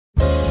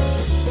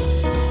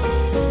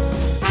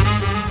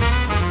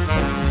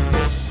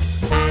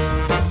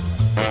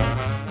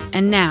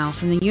And now,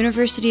 from the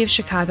University of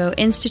Chicago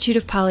Institute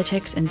of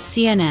Politics and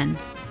CNN,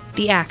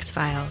 The Axe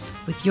Files,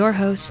 with your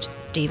host,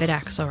 David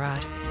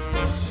Axelrod.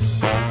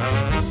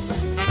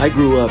 I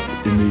grew up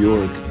in New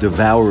York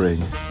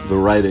devouring the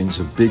writings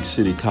of big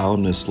city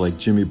columnists like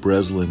Jimmy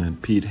Breslin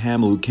and Pete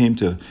Hamill, who came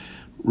to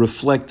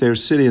reflect their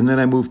city. And then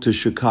I moved to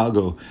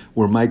Chicago,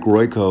 where Mike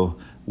Royko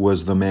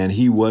was the man.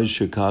 He was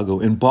Chicago.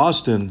 In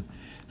Boston,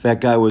 that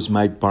guy was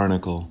Mike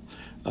Barnicle,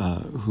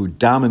 who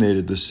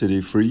dominated the city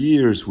for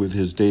years with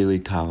his daily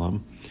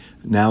column,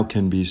 now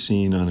can be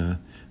seen on a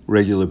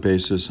regular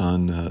basis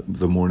on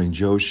the Morning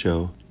Joe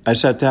show. I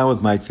sat down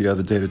with Mike the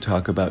other day to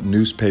talk about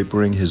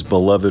newspapering, his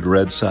beloved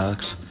Red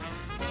Sox,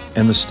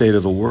 and the state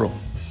of the world.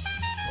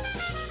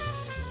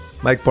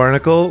 Mike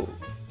Barnicle,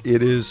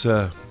 it is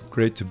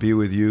great to be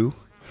with you.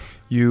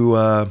 You,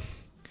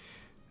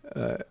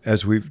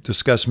 as we've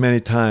discussed many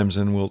times,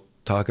 and we'll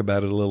talk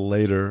about it a little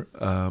later,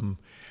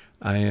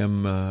 I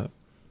am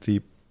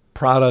the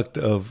product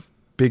of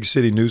big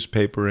city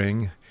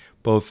newspapering,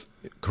 both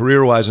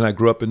career-wise, and I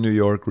grew up in New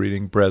York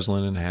reading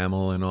Breslin and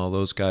Hamill and all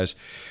those guys,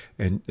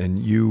 and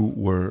you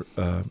were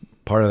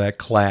part of that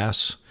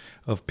class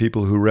of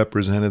people who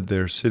represented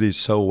their cities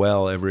so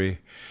well every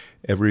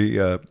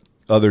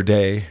other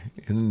day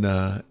in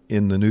the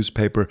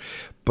newspaper.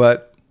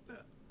 But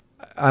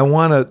I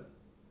want to,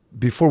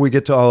 before we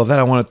get to all of that,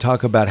 I want to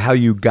talk about how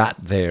you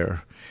got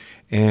there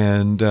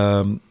and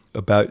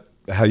about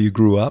how you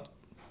grew up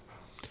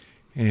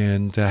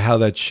and how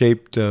that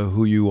shaped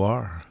who you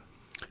are.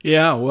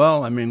 Yeah,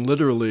 well, I mean,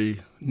 literally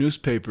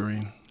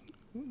newspapering,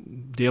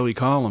 daily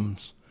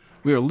columns.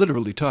 We are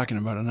literally talking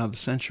about another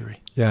century.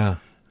 Yeah.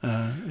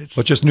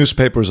 Well, just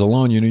newspapers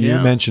alone. You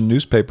mentioned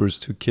newspapers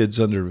to kids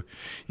under,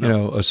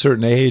 a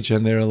certain age,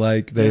 and they're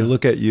like, they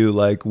look at you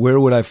like, where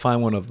would I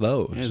find one of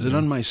those? Is it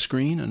on my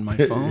screen, on my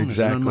phone? Exactly. Is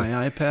it on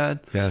my iPad?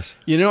 Yes.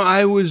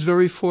 I was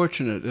very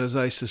fortunate, as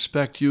I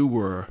suspect you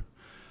were.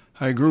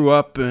 I grew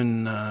up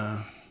in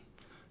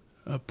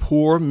a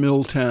poor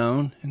mill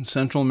town in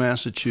central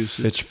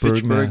Massachusetts,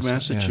 Fitchburg,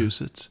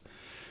 Massachusetts,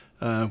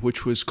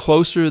 which was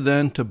closer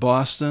then to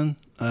Boston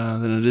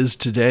than it is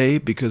today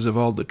because of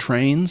all the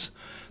trains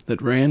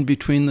that ran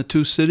between the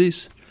two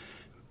cities.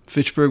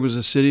 Fitchburg was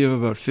a city of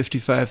about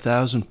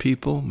 55,000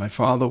 people. My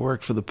father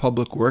worked for the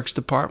Public Works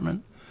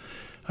Department.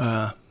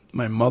 My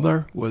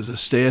mother was a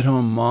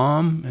stay-at-home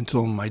mom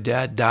until my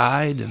dad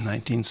died in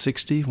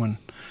 1960 when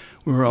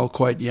we were all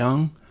quite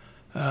young,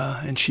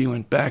 and she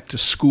went back to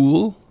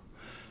school.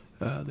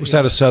 Was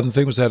that a sudden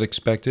thing? Was that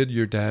expected,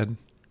 your dad?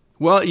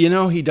 Well,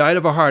 he died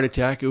of a heart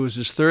attack. It was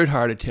his third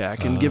heart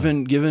attack, and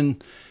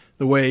given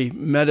the way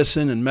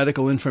medicine and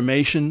medical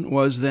information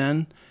was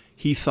then,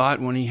 he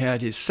thought when he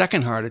had his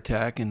second heart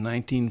attack in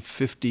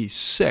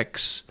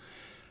 1956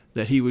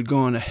 that he would go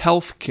on a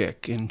health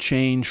kick and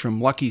change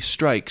from Lucky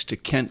Strikes to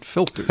Kent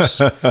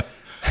filters.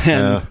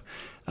 And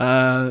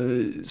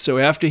so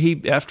after he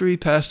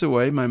passed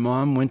away, my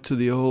mom went to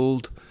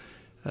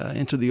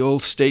into the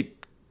old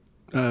state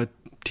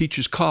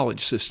teachers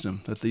college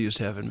system that they used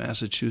to have in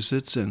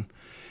Massachusetts and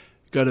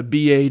got a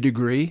BA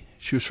degree.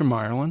 She was from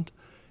Ireland,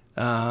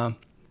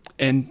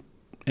 and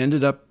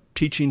ended up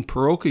teaching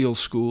parochial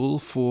school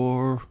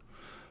for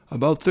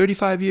about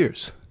 35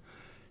 years.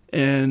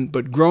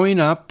 But growing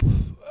up,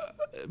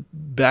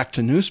 back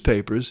to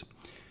newspapers,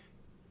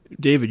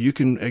 David, you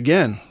can,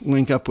 again,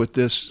 link up with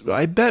this.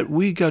 I bet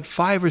we got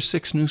 5 or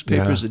 6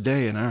 newspapers a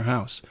day in our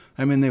house.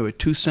 I mean, they were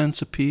 2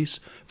 cents a piece,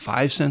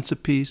 5 cents a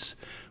piece.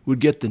 We'd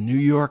get the New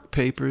York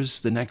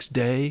papers the next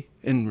day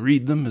and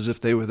read them as if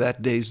they were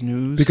that day's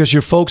news. Because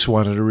your folks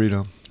wanted to read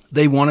them.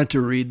 They wanted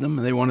to read them,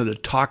 and they wanted to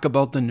talk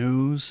about the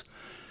news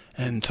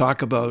and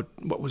talk about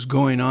what was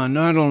going on,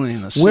 not only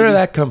in the city. Where did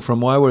that come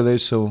from? Why were they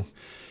so...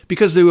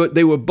 Because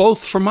they were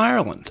both from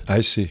Ireland.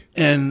 I see.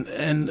 And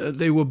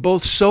they were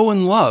both so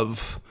in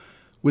love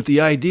with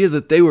the idea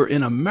that they were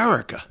in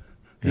America,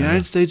 the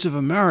United States of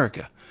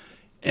America.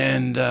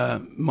 And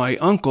my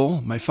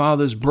uncle, my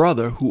father's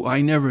brother, who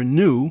I never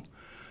knew,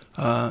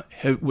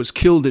 was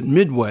killed at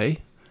Midway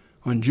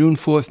on June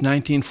 4th,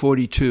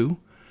 1942.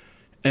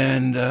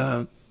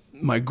 And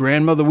my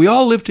grandmother, we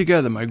all lived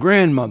together, my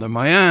grandmother,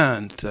 my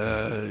aunt,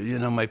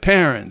 my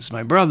parents,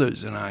 my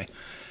brothers and I.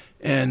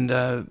 And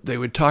they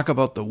would talk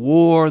about the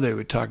war. They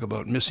would talk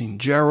about missing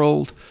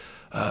Gerald.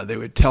 They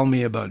would tell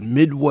me about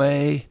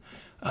Midway.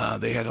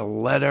 They had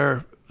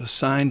a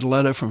signed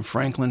letter from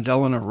Franklin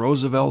Delano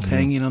Roosevelt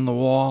hanging on the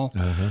wall.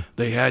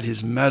 They had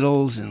his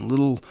medals in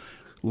little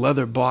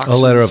leather boxes.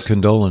 A letter of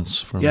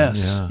condolence from him.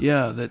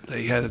 That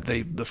they had.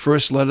 The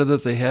first letter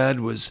that they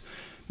had was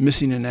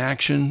missing in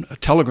action, a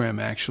telegram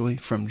actually,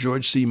 from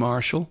George C.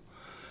 Marshall.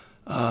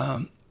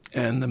 And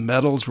the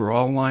medals were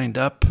all lined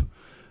up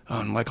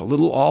on like a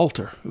little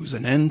altar. It was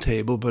an end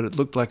table, but it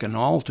looked like an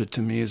altar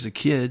to me as a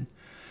kid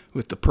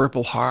with the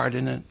Purple Heart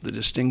in it, the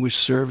Distinguished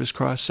Service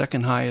Cross,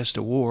 second highest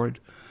award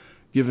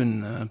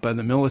given by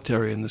the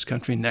military in this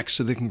country next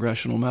to the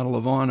Congressional Medal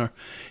of Honor.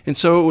 And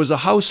so it was a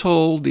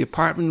household. The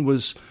apartment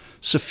was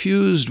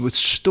suffused with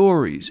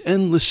stories,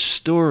 endless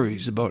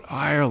stories about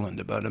Ireland,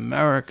 about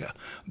America,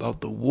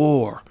 about the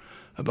war,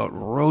 about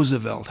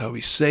Roosevelt, how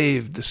he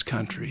saved this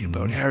country,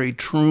 about Harry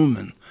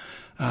Truman.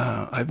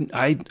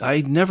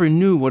 I never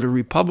knew what a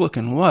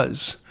Republican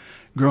was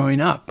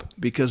growing up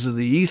because of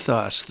the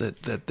ethos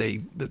that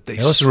they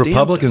Listen,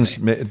 Republicans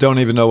don't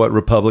even know what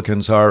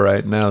Republicans are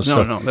right now.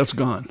 So. No, that's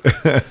gone.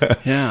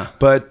 Yeah.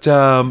 But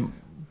talk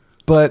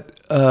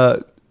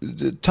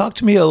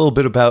to me a little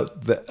bit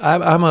about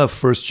I'm a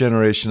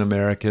first-generation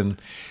American.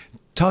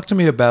 Talk to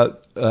me about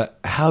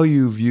how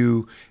you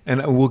view,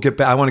 and we'll get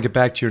back. I want to get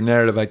back to your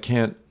narrative. I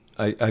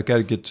got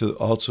to get to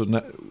also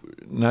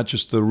not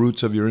just the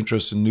roots of your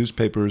interest in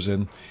newspapers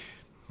and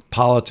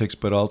politics,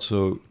 but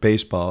also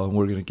baseball, and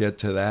we're going to get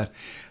to that.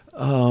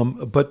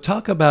 But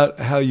talk about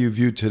how you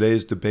view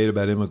today's debate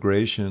about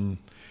immigration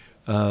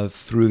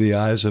through the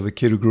eyes of a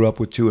kid who grew up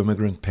with two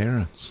immigrant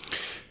parents.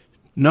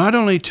 Not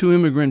only two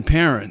immigrant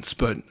parents,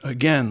 but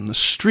again, the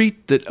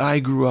street that I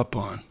grew up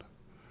on.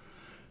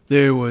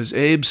 There was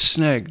Abe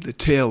Sneg, the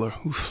tailor,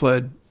 who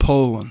fled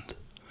Poland.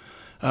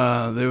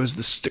 There was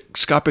the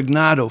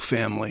Scapignato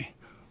family,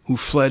 who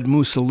fled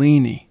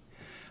Mussolini.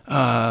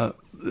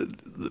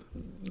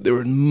 There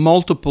were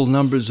multiple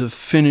numbers of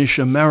Finnish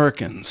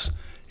Americans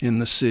in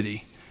the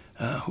city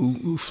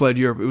who fled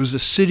Europe. It was a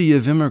city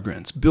of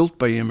immigrants, built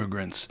by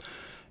immigrants.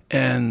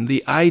 And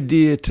the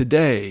idea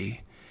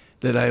today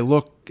that I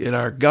look at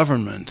our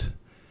government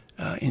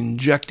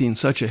injecting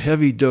such a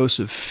heavy dose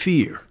of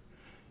fear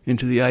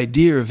into the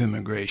idea of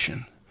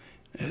immigration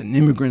and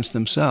immigrants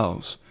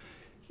themselves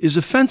is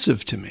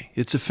offensive to me.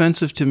 It's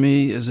offensive to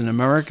me as an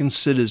American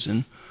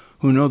citizen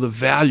who know the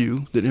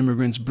value that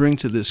immigrants bring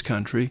to this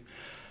country.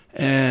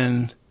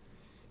 And,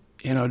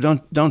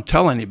 don't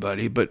tell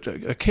anybody, but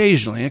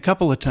occasionally, a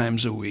couple of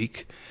times a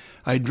week,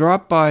 I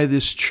drop by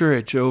this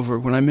church over,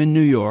 when I'm in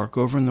New York,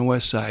 over on the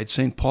west side,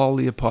 St. Paul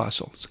the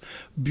Apostle.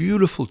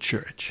 Beautiful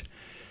church.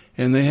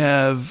 And they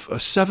have a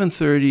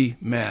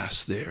 7:30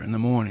 Mass there in the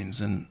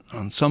mornings. And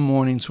on some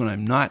mornings when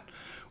I'm not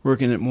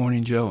working at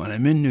Morning Joe and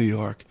I'm in New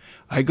York,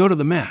 I go to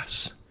the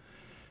Mass.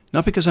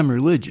 Not because I'm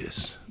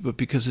religious, but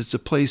because it's a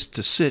place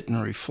to sit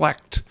and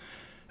reflect.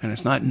 And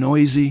it's not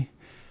noisy.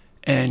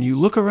 And you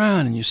look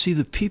around and you see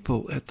the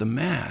people at the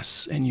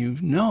Mass, and you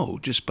know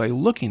just by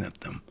looking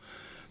at them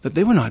that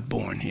they were not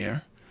born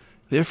here.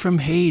 They're from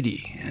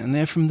Haiti, and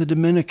they're from the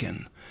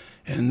Dominican,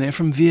 and they're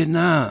from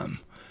Vietnam.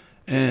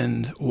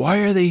 And why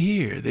are they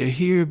here? They're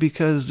here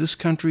because this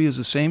country is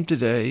the same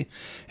today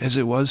as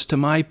it was to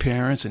my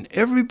parents and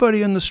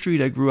everybody on the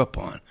street I grew up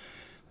on.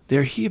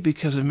 They're here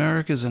because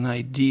America's an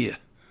idea.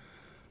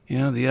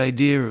 The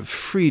idea of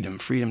freedom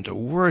to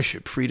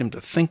worship, freedom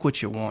to think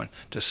what you want,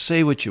 to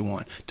say what you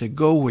want, to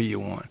go where you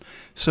want.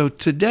 So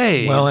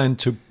today... Well, and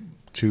to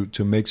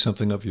make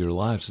something of your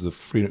lives, the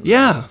freedom,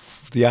 yeah,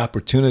 the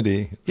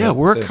opportunity.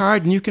 Work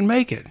hard and you can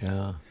make it.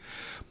 Yeah,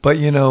 but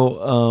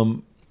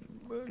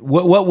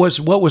what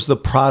was the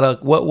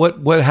product?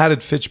 How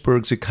did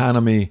Fitchburg's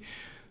economy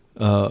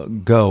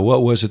go?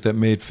 What was it that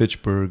made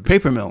Fitchburg?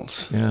 Paper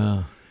mills.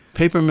 Yeah,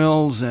 paper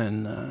mills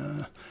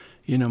and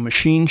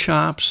machine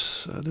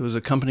shops. There was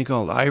a company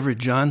called Ivor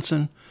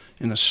Johnson.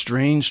 In a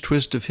strange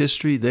twist of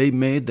history, they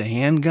made the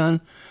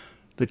handgun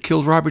that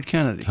killed Robert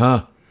Kennedy.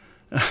 Huh.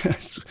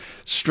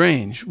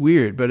 Strange,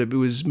 weird, but it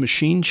was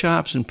machine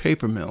shops and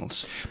paper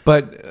mills.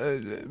 But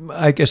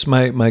I guess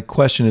my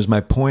question is, my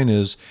point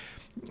is,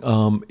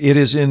 it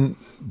is in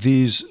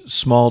these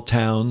small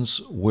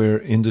towns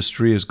where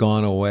industry has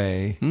gone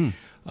away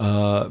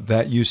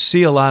that you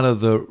see a lot of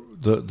the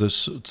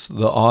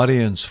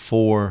audience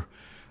for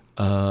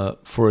a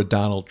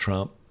Donald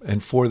Trump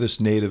and for this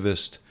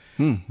nativist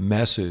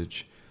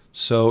message.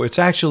 So it's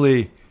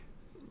actually,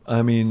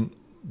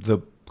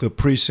 the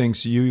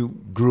precincts you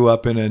grew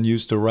up in and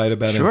used to write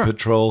about Sure. in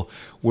Patrol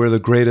were the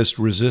greatest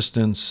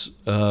resistance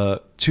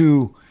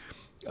to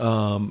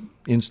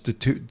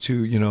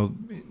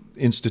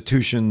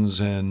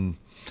institutions and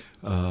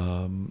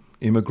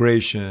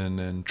immigration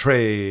and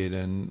trade,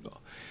 and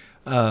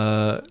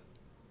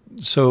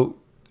so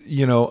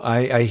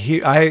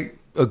I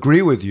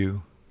agree with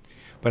you,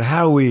 but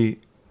how do we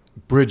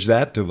bridge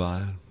that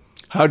divide?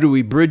 How do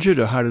we bridge it,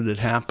 or how did it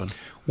happen?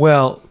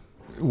 Well,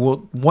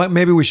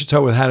 maybe we should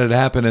start with how did it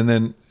happen, and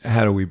then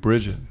how do we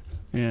bridge it?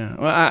 Yeah,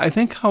 well, I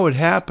think how it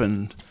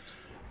happened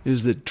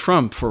is that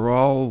Trump, for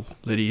all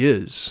that he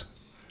is,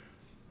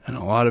 and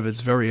a lot of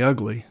it's very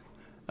ugly,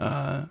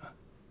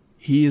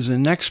 he is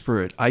an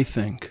expert, I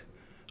think,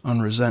 on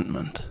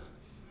resentment.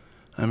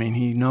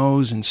 He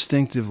knows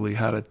instinctively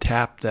how to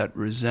tap that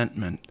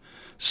resentment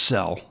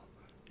cell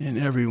in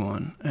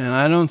everyone. And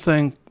I don't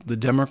think the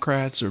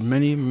Democrats or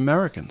many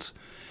Americans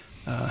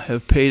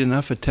have paid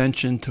enough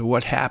attention to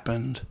what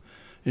happened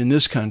in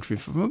this country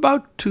from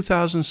about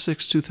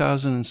 2006,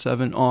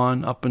 2007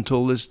 on up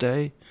until this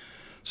day.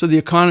 So the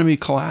economy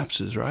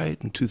collapses, right,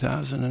 in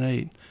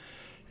 2008.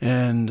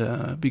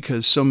 And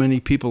because so many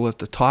people at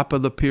the top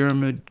of the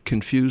pyramid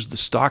confused the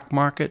stock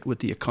market with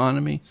the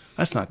economy.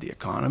 That's not the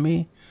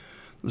economy.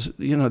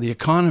 The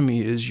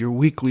economy is your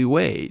weekly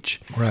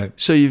wage. Right.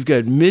 So you've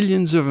got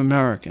millions of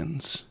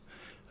Americans,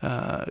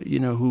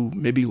 who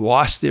maybe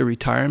lost their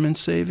retirement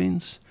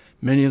savings,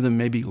 Many of them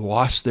maybe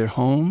lost their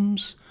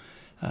homes.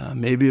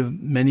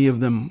 Many of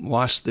them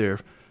lost their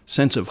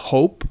sense of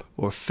hope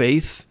or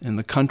faith in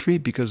the country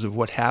because of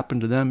what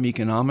happened to them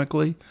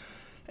economically.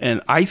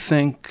 And I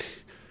think,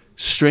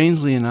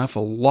 strangely enough,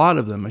 a lot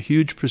of them, a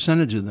huge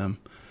percentage of them,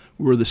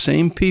 were the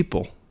same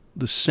people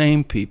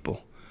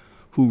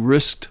who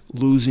risked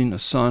losing a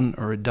son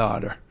or a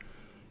daughter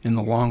in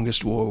the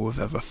longest war we've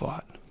ever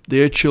fought.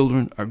 Their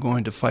children are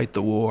going to fight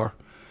the war,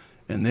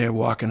 and they're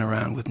walking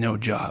around with no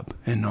job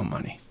and no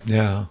money.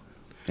 Yeah.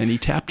 And he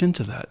tapped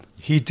into that.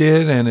 He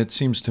did, and it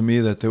seems to me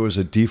that there was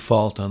a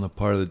default on the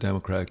part of the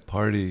Democratic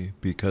Party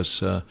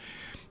because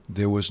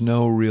there was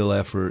no real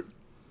effort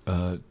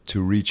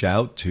to reach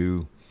out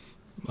to,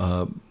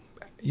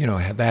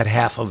 that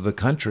half of the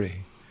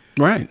country.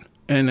 Right.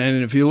 And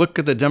if you look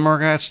at the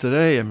Democrats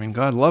today, I mean,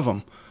 God love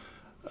them.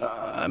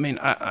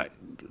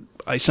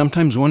 I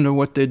sometimes wonder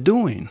what they're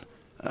doing.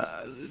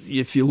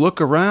 If you look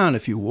around,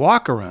 if you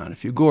walk around,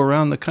 if you go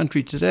around the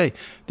country today,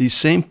 these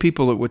same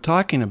people that we're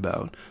talking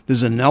about,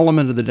 there's an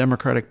element of the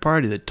Democratic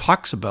Party that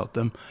talks about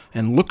them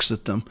and looks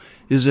at them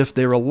as if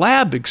they're a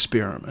lab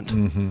experiment.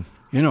 Mm-hmm.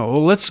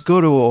 Let's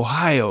go to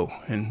Ohio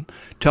and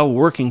tell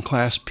working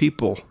class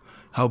people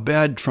how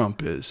bad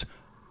Trump is.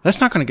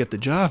 That's not going to get the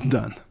job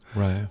done.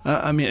 Right.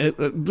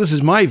 This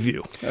is my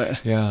view.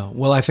 Yeah.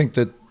 Well, I think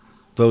that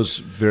those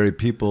very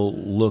people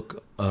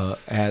look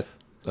at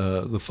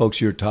the folks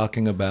you're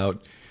talking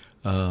about,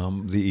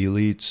 the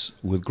elites,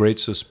 with great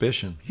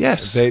suspicion.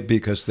 Yes.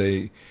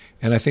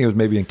 And I think it was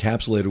maybe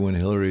encapsulated when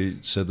Hillary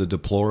said the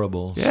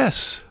deplorables.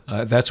 Yes.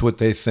 That's what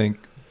they think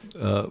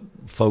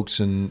folks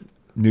in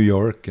New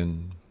York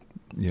and,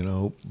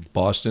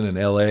 Boston and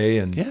L.A.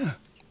 and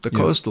the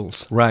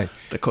coastals. Right.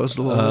 The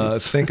coastal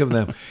elites. Think of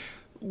them.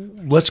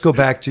 Let's go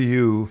back to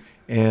you.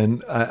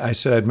 And I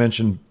said I'd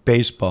mention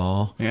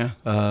baseball. Yeah.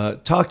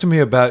 Talk to me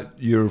about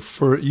your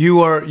first. You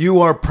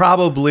are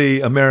probably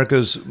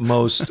America's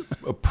most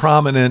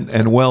prominent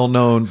and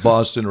well-known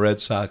Boston Red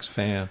Sox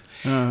fan.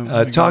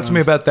 Talk to me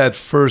about that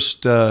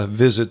first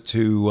visit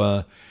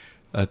to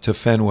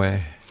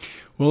Fenway.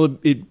 Well,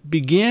 it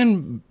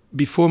began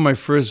before my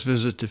first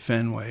visit to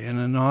Fenway, in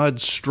an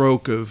odd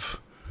stroke of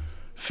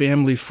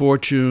family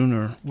fortune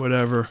or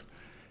whatever.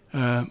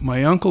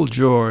 My Uncle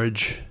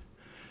George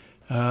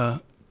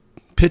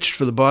pitched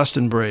for the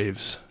Boston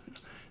Braves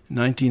in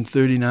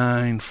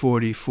 1939,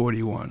 40,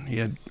 41. He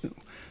had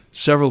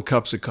several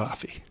cups of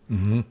coffee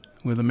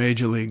with a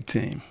major league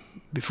team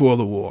before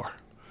the war.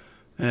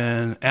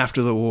 And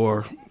after the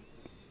war,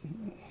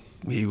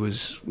 he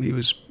was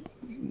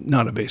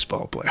not a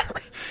baseball player.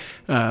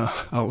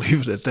 I'll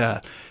leave it at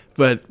that.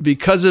 But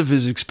because of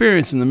his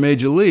experience in the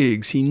major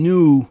leagues, he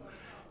knew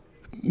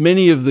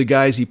many of the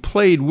guys he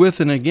played with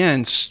and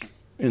against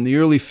in the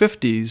early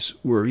 50s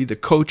were either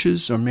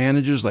coaches or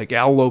managers, like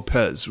Al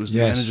Lopez was the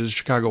manager of the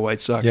Chicago White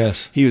Sox.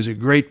 Yes. He was a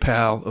great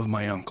pal of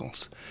my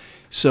uncle's.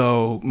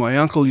 So my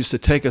uncle used to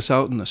take us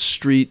out in the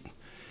street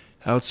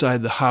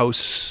outside the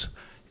house,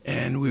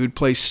 and we would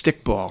play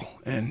stickball,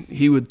 and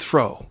he would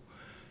throw.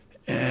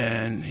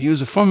 And he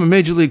was a former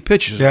major league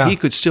pitcher, so he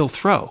could still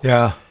throw.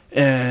 Yeah.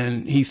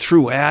 And he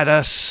threw at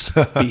us,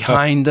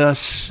 behind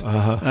us,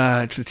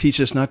 to teach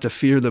us not to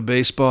fear the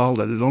baseball,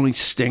 that it'd only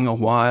sting a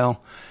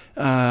while.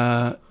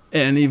 And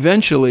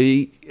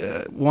eventually,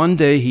 one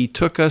day he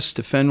took us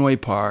to Fenway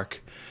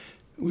Park.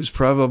 It was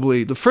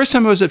probably the first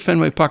time I was at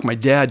Fenway Park, my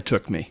dad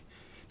took me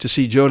to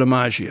see Joe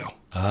DiMaggio.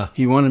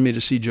 He wanted me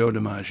to see Joe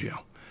DiMaggio.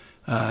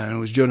 And it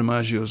was Joe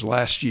DiMaggio's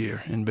last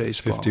year in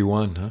baseball.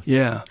 51, huh?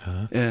 Yeah.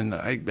 And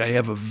I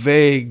have a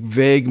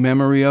vague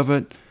memory of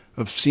it.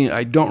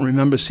 I don't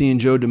remember seeing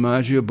Joe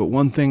DiMaggio, but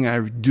one thing I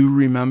do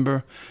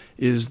remember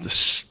is the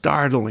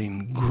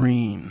startling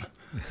green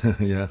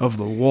of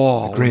the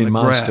wall, green and the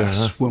monster,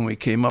 grass when we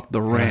came up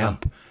the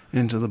ramp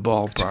into the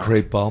ballpark. It's a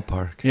great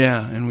ballpark.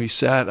 Yeah, and we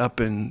sat up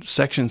in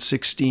section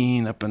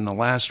 16, up in the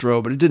last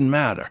row, but it didn't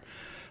matter.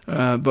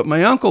 But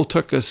my uncle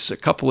took us a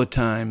couple of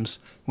times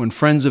when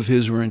friends of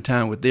his were in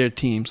town with their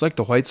teams, like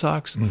the White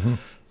Sox,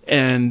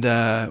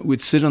 and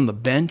we'd sit on the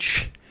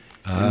bench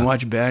and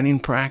watch batting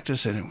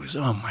practice, and it was,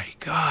 oh my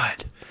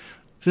God,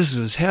 this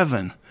was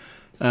heaven.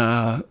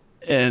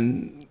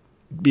 And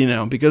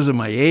because of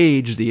my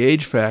age, the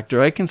age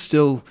factor, I can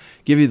still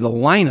give you the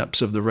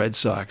lineups of the Red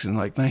Sox in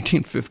like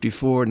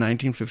 1954,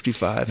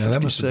 1955, now, 56.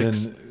 that must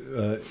have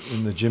been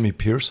in the Jimmy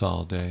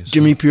Pearsall days.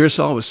 Jimmy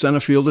Pearsall was center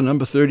fielder,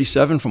 number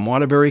 37 from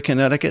Waterbury,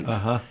 Connecticut.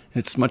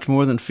 It's much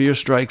more than fear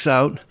strikes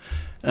out.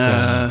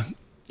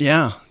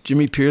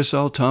 Jimmy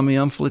Pearsall, Tommy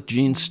Umflett,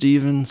 Gene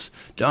Stevens,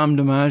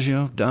 Dominic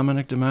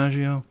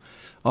DiMaggio,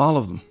 all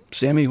of them.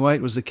 Sammy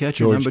White was the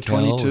catcher, George number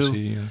Kell,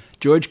 22.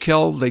 George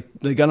Kell, they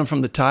got him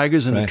from the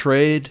Tigers in a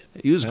trade.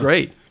 He was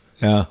great.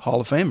 Yeah.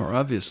 Hall of Famer,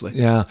 obviously.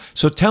 Yeah.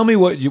 So tell me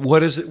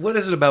what is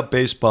it about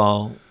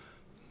baseball?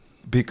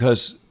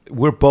 Because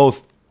we're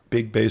both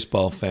big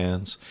baseball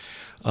fans.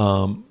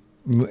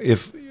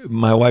 If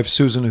my wife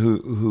Susan,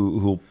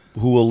 who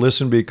will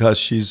listen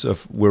because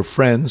we're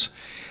friends,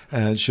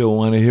 and she'll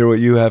want to hear what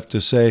you have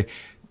to say.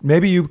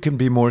 maybe you can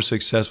be more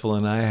successful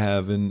than I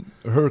have. And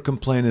her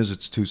complaint is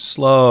it's too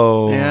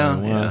slow.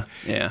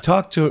 Yeah.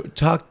 Talk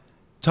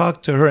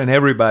to her and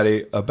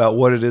everybody about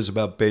what it is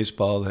about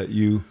baseball that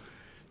you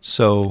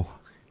so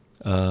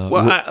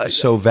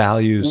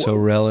value, so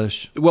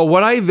relish. Well,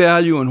 what I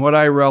value and what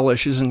I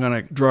relish isn't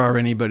going to draw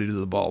anybody to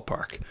the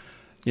ballpark,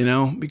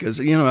 because,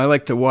 I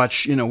like to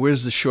watch,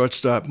 where's the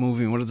shortstop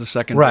moving? What is the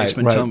second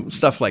baseman tell them?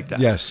 Stuff like that.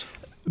 Yes.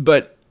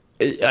 But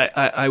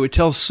I would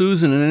tell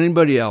Susan and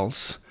anybody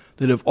else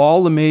that of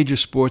all the major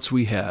sports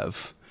we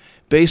have,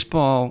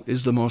 baseball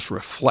is the most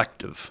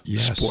reflective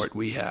sport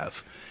we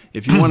have.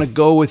 If you want to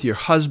go with your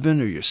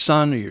husband or your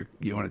son, or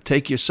you want to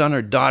take your son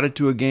or daughter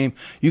to a game,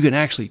 you can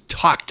actually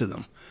talk to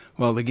them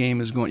while the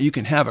game is going. You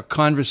can have a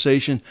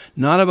conversation,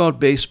 not about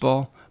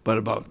baseball, but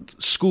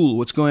about school,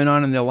 what's going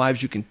on in their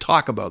lives. You can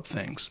talk about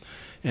things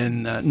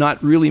and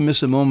not really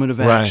miss a moment of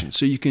action. Right.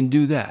 So you can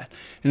do that.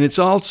 And it's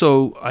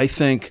also, I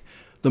think,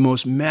 the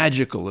most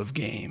magical of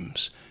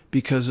games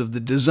because of the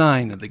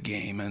design of the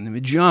game and the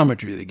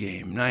geometry of the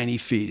game, 90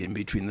 feet in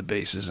between the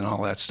bases and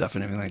all that stuff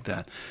and everything like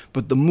that.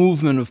 But the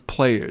movement of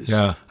players,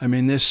 I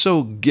mean, they're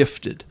so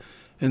gifted.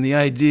 And the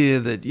idea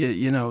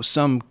that,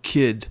 some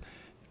kid,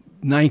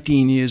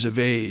 19 years of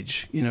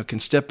age, can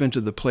step into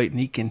the plate and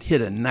he can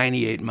hit a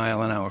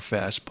 98-mile-an-hour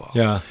fastball.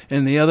 Yeah.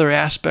 And the other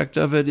aspect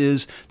of it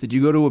is that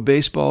you go to a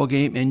baseball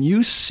game and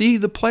you see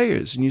the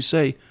players and you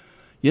say,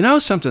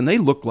 something, they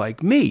look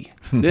like me.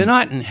 They're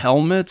not in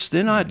helmets.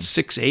 They're not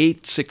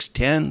 6'8",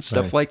 6'10",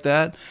 stuff like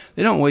that.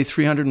 They don't weigh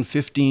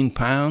 315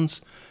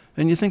 pounds.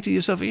 And you think to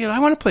yourself, I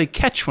want to play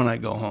catch when I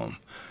go home,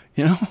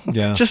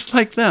 just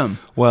like them.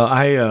 Well,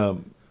 I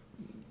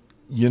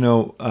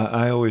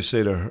always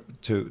say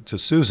to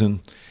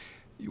Susan,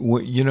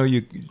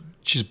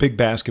 she's a big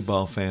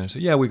basketball fan. I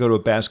say, we go to a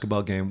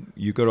basketball game.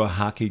 You go to a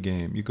hockey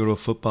game. You go to a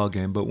football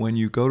game. But when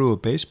you go to a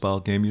baseball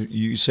game,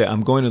 you say,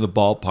 I'm going to the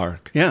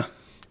ballpark. Yeah.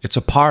 It's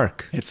a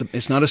park.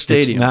 It's not a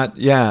stadium. It's not,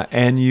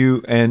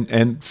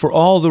 and for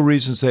all the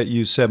reasons that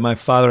you said, my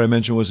father, I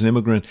mentioned, was an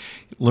immigrant,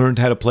 learned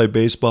how to play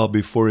baseball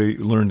before he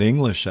learned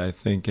English, I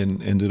think,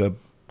 and ended up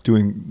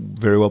doing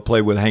very well,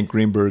 played with Hank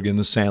Greenberg in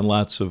the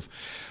sandlots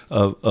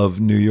of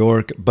New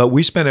York. But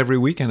we spent every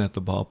weekend at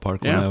the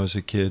ballpark when I was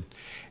a kid.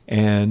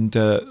 And,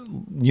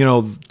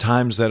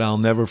 times that I'll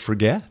never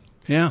forget.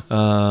 Yeah.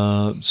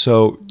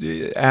 So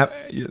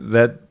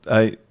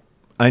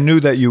I knew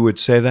that you would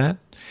say that.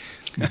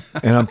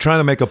 And I'm trying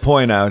to make a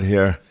point out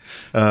here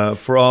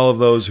for all of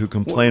those who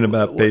complain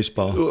about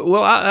baseball.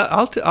 Well,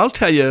 I'll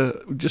tell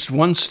you just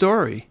one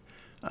story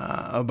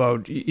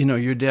about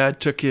your dad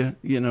took you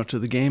to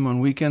the game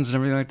on weekends and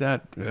everything like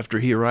that. After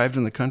he arrived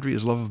in the country,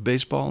 his love of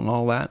baseball and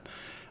all that.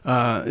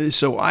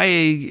 So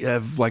I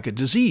have like a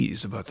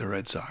disease about the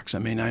Red Sox. I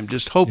mean, I'm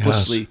just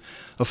hopelessly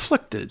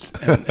afflicted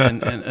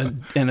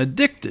and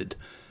addicted.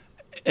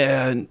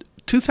 And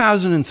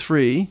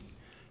 2003,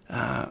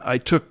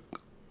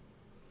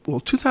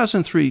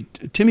 2003,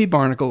 Timmy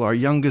Barnicle, our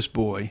youngest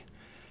boy,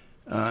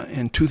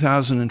 in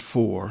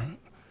 2004,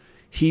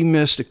 he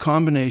missed a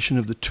combination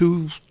of the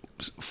two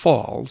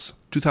falls,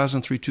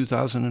 2003,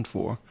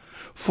 2004,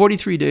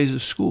 43 days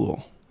of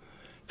school,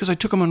 because I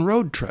took him on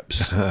road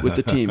trips with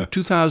the team.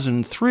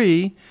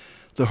 2003,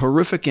 the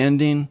horrific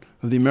ending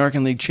of the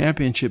American League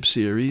Championship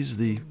Series,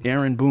 the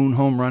Aaron Boone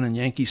home run in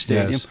Yankee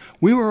Stadium,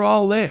 we were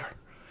all there.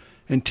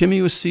 And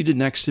Timmy was seated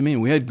next to me,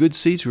 and we had good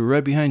seats. We were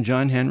right behind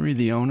John Henry,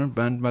 the owner,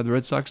 by the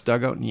Red Sox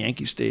dugout in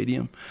Yankee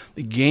Stadium.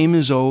 The game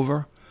is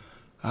over,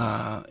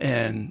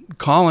 and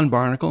Colin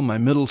Barnicle, my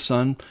middle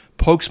son,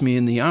 pokes me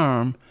in the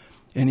arm,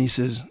 and he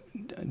says,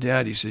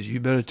 Dad, he says, you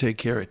better take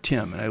care of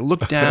Tim. And I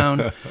look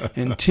down,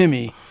 and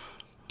Timmy,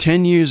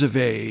 10 years of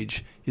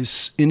age,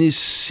 is in his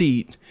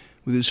seat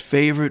with his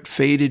favorite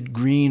faded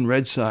green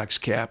Red Sox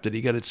cap that he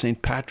got at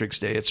St. Patrick's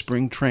Day at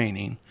spring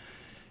training.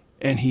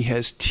 And he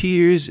has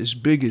tears as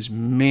big as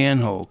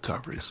manhole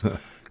covers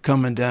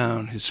coming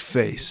down his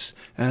face.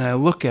 And I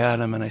look at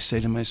him and I say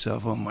to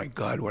myself, oh my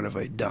God, what have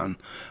I done?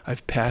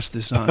 I've passed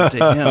this on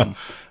to him.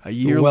 A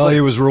year later. Well,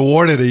 he was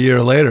rewarded a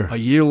year later. A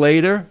year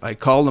later, I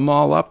called them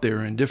all up. They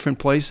were in different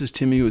places.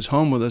 Timmy was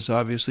home with us,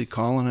 obviously.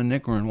 Colin and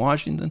Nick were in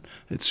Washington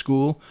at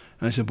school.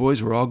 And I said,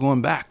 boys, we're all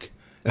going back.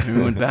 And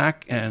we went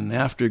back, and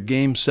after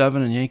Game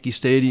 7 in Yankee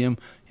Stadium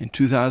in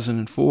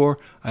 2004,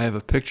 I have a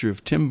picture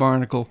of Tim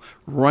Barnicle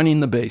running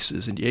the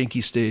bases in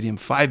Yankee Stadium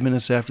 5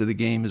 minutes after the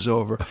game is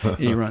over, and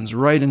he runs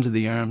right into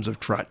the arms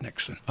of Trot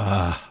Nixon.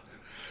 Yeah,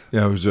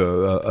 it was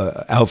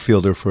a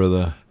outfielder for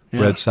the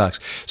Red Sox.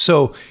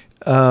 So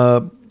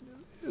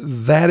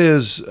that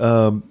is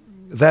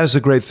a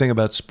great thing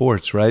about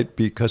sports, right?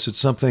 Because it's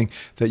something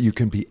that you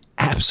can be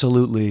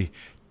absolutely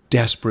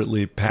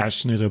desperately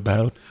passionate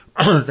about,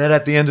 that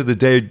at the end of the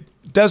day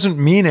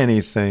doesn't mean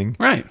anything,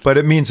 right? But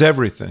it means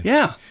everything.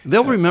 Yeah,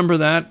 they'll remember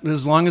that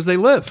as long as they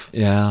live.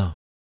 Yeah.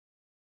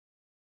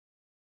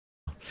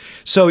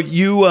 So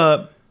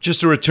you, just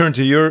to return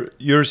to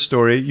your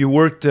story, you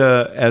worked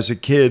as a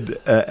kid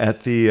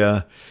at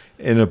the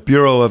in a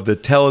bureau of the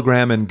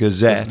Telegram and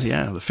Gazette.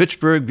 Yeah, the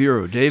Fitchburg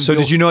Bureau. So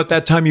did you know at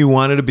that time you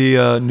wanted to be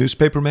a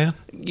newspaper man?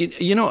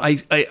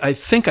 I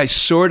think I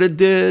sort of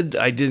did.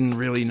 I didn't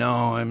really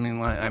know. I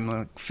mean, I'm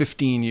like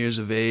 15 years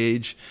of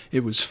age.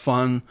 It was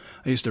fun.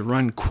 I used to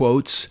run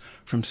quotes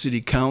from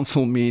city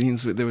council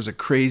meetings. There was a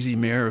crazy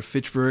mayor of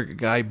Fitchburg, a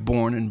guy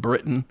born in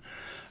Britain.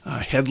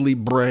 Headley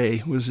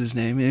Bray was his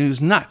name. And he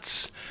was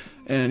nuts.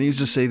 And he used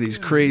to say these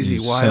crazy,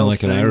 wild sound like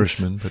things. An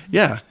Irishman. But.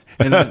 Yeah.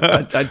 And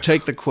I'd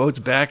take the quotes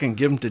back and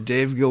give them to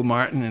Dave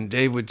Gilmartin, and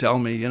Dave would tell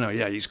me,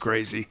 yeah, he's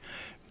crazy.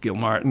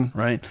 Gilmartin,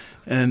 right?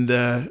 And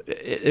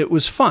it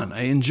was fun.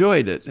 I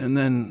enjoyed it. And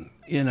then,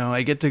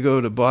 I get to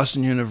go to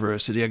Boston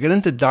University. I get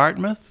into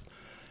Dartmouth,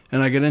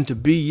 and I get into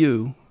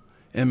BU,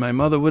 and my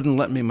mother wouldn't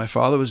let me. My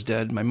father was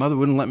dead. My mother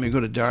wouldn't let me go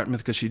to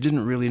Dartmouth because she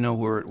didn't really know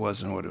where it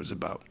was and what it was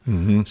about.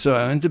 Mm-hmm. So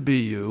I went to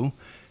BU,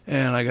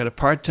 and I got a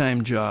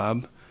part-time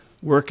job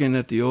working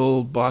at the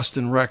old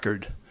Boston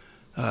Record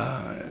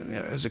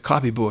as a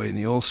copy boy in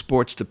the old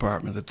sports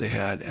department that they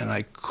had, and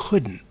I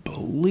couldn't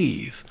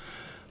believe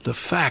the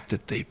fact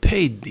that they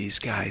paid these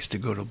guys to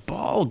go to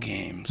ball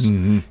games,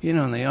 and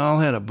they all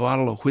had a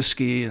bottle of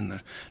whiskey in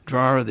the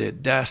drawer of their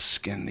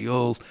desk and the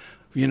old,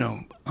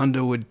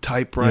 Underwood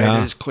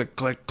typewriters, click,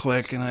 click,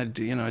 click, and I'd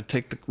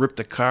rip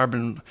the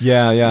carbon, and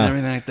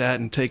everything like that,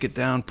 and take it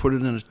down, put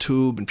it in a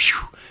tube, and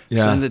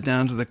send it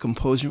down to the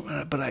composer.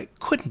 But I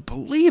couldn't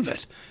believe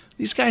it.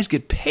 These guys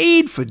get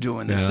paid for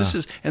doing this.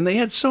 Yeah. And they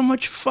had so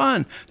much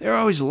fun. They're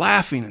always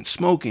laughing and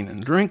smoking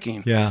and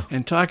drinking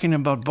and talking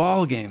about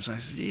ball games. And I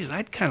said, geez,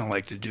 I'd kind of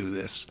like to do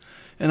this.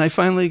 And I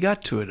finally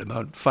got to it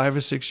about 5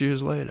 or 6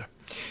 years later.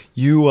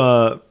 You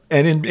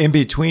and in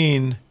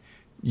between,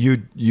 you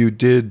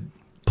did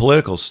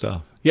political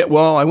stuff. Yeah,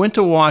 well, I went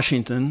to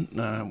Washington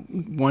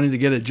wanting to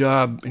get a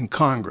job in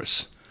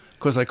Congress. Of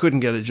course, I couldn't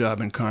get a job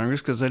in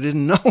Congress because I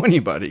didn't know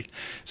anybody.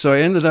 So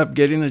I ended up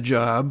getting a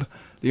job.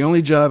 The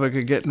only job I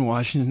could get in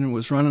Washington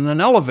was running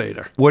an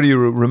elevator. What do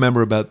you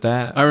remember about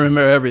that? I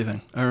remember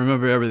everything.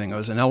 I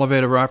was an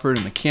elevator operator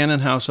in the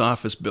Cannon House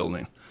office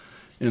building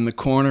in the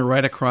corner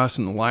right across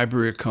from the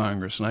Library of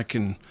Congress. And I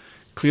can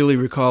clearly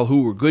recall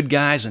who were good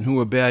guys and who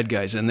were bad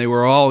guys. And they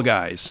were all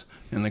guys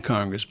in the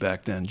Congress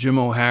back then. Jim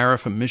O'Hara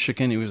from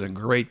Michigan, he was a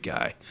great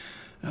guy.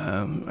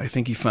 I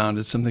think he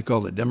founded something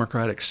called the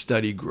Democratic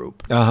Study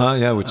Group.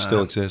 Which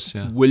still exists,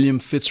 yeah. William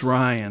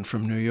Fitzryan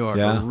from New York,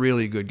 Yeah. a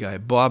really good guy.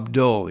 Bob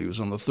Dole, he was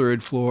on the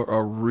third floor,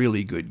 a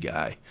really good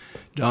guy.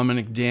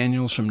 Dominic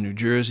Daniels from New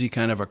Jersey,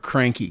 kind of a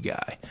cranky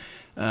guy.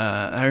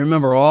 I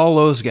remember all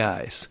those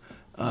guys.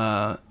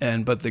 But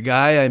the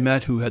guy I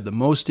met who had the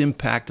most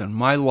impact on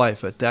my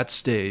life at that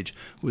stage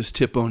was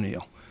Tip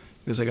O'Neill,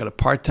 because I got a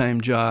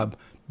part-time job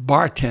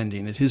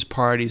bartending at his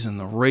parties in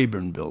the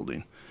Rayburn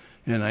building.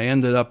 And I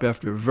ended up,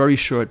 after a very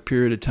short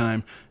period of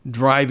time,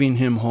 driving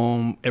him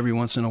home every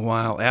once in a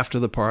while after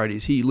the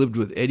parties. He lived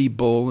with Eddie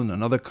Boland,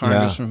 another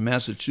congressman from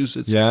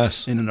Massachusetts,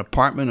 in an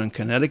apartment on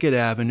Connecticut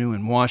Avenue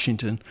in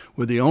Washington,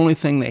 where the only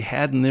thing they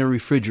had in their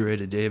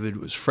refrigerator, David,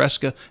 was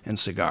Fresca and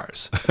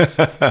cigars.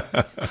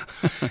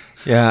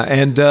 Yeah,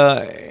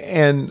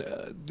 and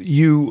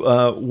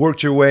you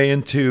worked your way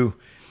into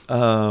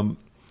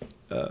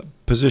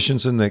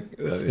positions in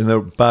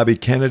the Bobby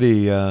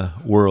Kennedy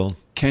world.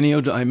 I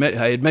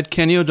had met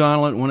Kenny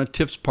O'Donnell at one of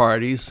Tip's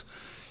parties.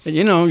 And,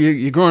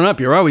 you're growing up,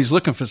 you're always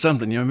looking for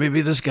something.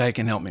 Maybe this guy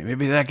can help me.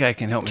 Maybe that guy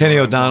can help me. Kenny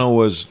O'Donnell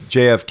was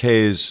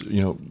JFK's,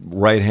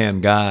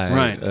 right-hand guy.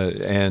 Right.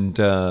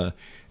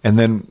 And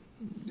then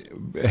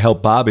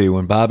helped Bobby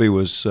when Bobby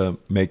was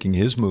making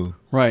his move.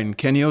 Right, and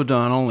Kenny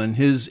O'Donnell and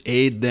his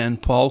aide then,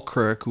 Paul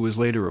Kirk, who was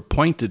later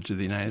appointed to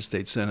the United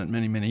States Senate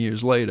many, many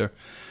years later,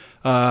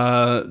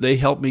 they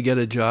helped me get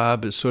a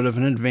job as sort of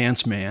an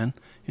advance man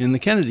in the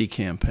Kennedy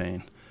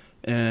campaign.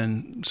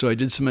 And so I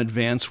did some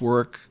advance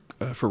work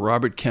for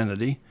Robert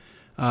Kennedy.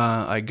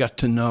 I got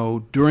to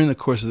know, during the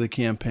course of the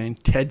campaign,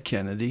 Ted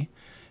Kennedy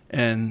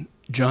and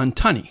John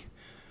Tunney,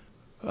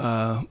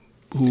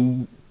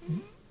 who,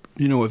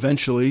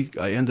 eventually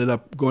I ended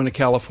up going to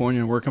California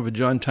and working for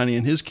John Tunney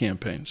in his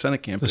campaign,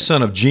 Senate campaign. The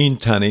son of Gene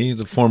Tunney,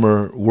 the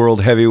former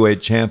world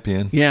heavyweight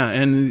champion. Yeah,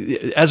 and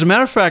as a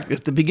matter of fact,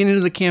 at the beginning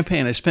of the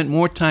campaign, I spent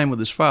more time with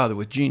his father,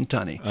 with Gene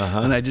Tunney,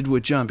 than I did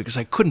with John, because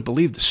I couldn't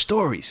believe the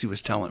stories he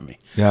was telling me.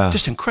 Yeah.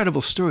 Just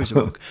incredible stories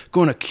about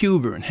going to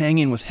Cuba and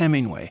hanging with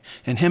Hemingway,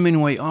 and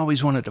Hemingway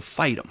always wanted to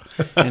fight him,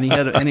 and he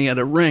had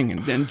a ring,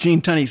 and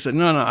Gene Tunney said,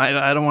 no,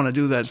 I don't want to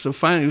do that. So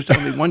finally he was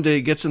telling me one day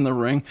he gets in the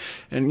ring,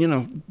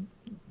 and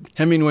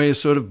Hemingway is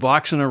sort of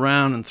boxing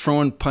around and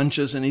throwing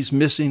punches, and he's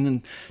missing,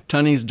 and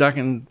Tunney's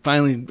ducking.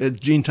 Finally,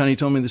 Gene Tunney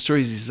told me the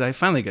stories. He says, I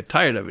finally got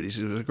tired of it. He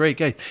said, he was a great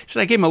guy. He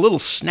said, I gave him a little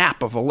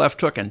snap of a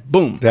left hook, and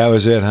boom. That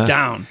was it, huh?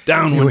 Down went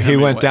Hemingway. He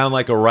went down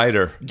like a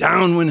rider.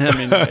 Down went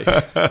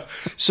Hemingway.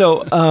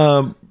 So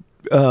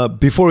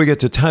before we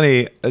get to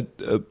Tunney,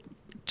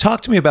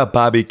 talk to me about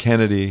Bobby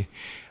Kennedy.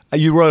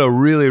 You wrote a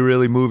really,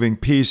 really moving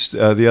piece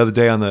the other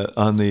day on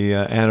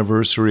the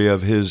anniversary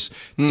of his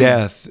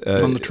death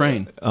on the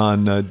train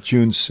on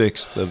June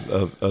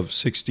 6th of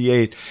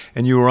 68,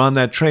 and you were on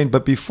that train.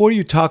 But before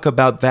you talk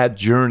about that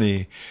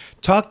journey,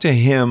 talk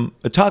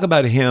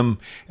about him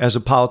as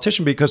a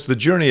politician, because the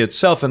journey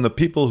itself and the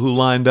people who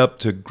lined up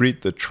to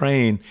greet the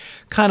train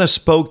kind of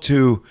spoke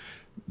to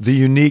the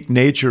unique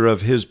nature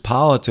of his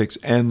politics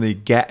and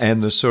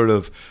the sort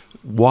of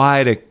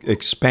wide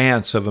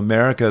expanse of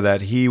America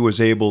that he was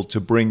able to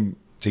bring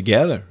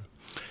together.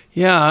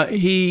 Yeah,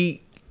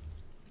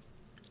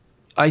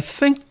 I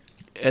think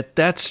at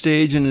that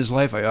stage in his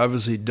life, I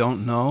obviously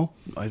don't know.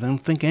 I don't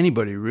think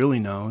anybody really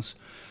knows.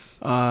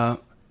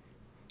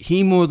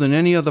 He, more than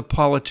any other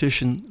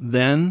politician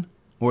then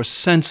or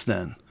since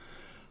then,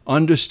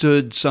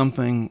 understood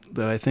something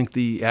that I think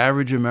the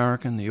average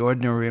American, the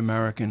ordinary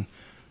American,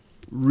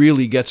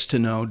 really gets to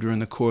know during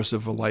the course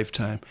of a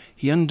lifetime.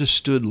 He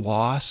understood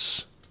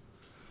loss.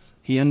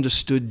 He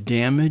understood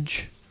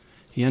damage.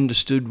 He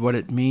understood what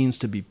it means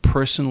to be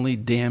personally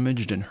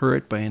damaged and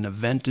hurt by an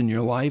event in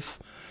your life.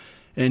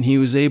 And he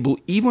was able,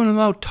 even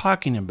without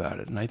talking about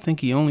it, and I think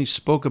he only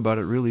spoke about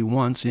it really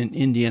once in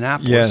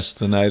Indianapolis. Yes,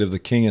 the night of the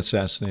King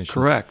assassination.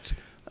 Correct.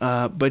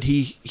 But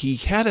he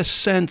had a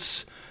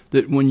sense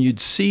that when you'd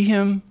see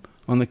him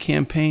on the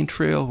campaign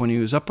trail, when he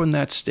was up on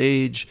that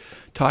stage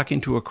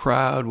talking to a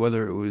crowd,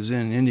 whether it was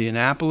in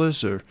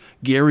Indianapolis or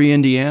Gary,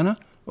 Indiana,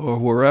 or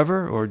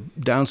wherever, or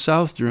down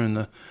south during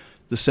the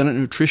Senate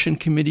Nutrition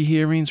Committee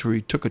hearings where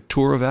he took a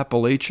tour of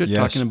Appalachia, yes,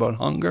 talking about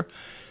hunger,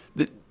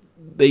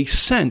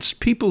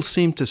 people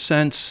seemed to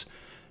sense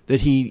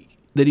that he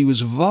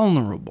was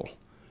vulnerable,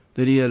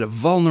 that he had a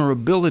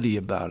vulnerability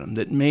about him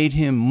that made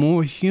him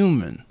more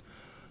human,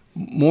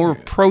 more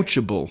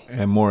approachable.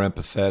 And more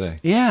empathetic.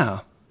 Yeah.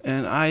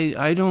 And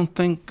I don't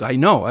think,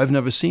 I've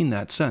never seen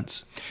that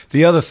since.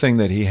 The other thing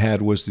that he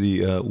had was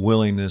the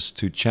willingness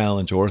to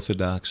challenge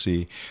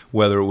orthodoxy,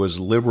 whether it was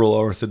liberal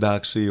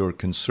orthodoxy or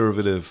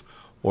conservative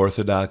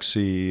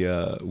orthodoxy.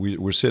 We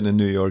were sitting in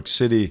New York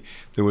City.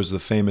 There was the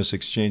famous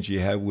exchange he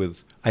had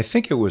with, I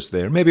think it was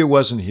there, maybe it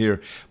wasn't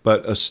here,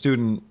 but a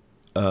student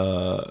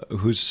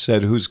who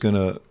said, who's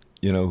gonna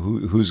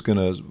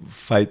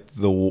fight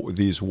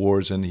these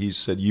wars? And he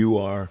said, "You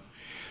are."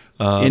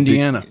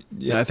 Indiana.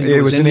 Yeah, I think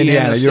it was in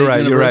Indiana. You're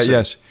right. University.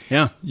 Yes.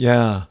 Yeah.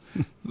 Yeah.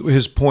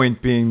 His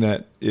point being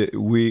that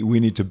we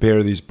need to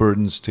bear these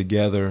burdens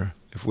together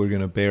if we're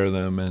going to bear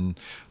them. And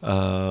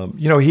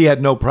he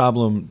had no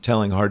problem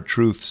telling hard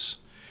truths,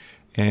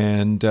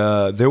 and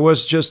there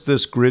was just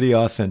this gritty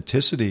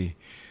authenticity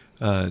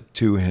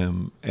to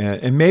him,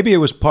 and maybe it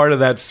was part of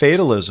that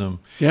fatalism.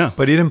 Yeah.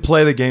 But he didn't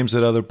play the games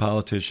that other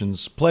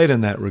politicians played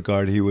in that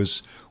regard. He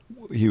was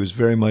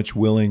very much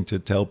willing to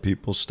tell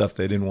people stuff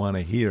they didn't want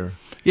to hear.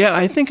 Yeah,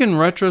 I think in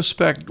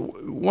retrospect,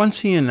 once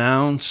he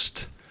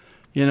announced,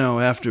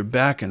 after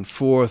back and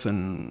forth,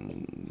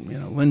 and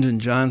Lyndon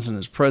Johnson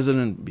as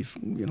president,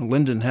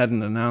 Lyndon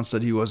hadn't announced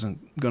that he wasn't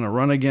going to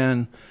run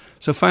again.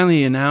 So finally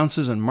he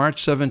announces on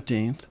March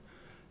 17th,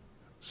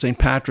 St.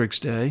 Patrick's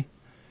Day,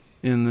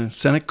 in the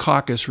Senate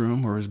caucus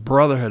room where his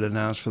brother had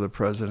announced for the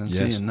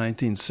presidency, yes, in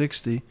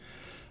 1960.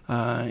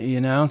 He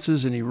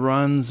announces and he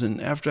runs,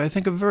 and after I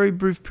think a very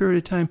brief period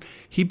of time,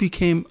 he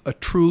became a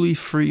truly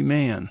free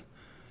man.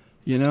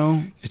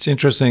 It's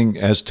interesting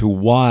as to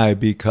why,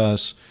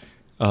 because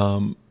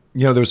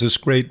there's this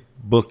great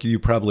book you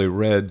probably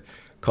read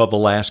called The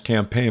Last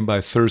Campaign by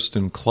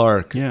Thurston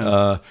Clark.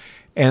 Yeah.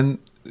 And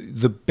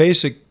the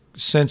basic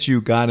sense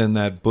you got in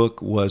that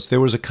book was there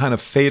was a kind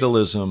of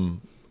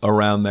fatalism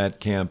around that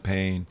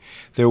campaign.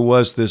 There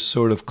was this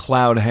sort of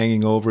cloud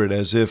hanging over it,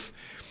 as if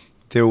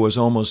there was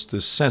almost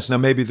this sense, now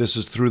maybe this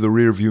is through the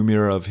rearview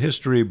mirror of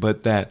history,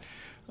 but that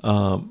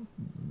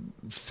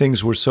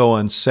things were so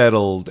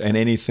unsettled and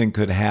anything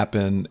could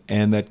happen,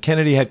 and that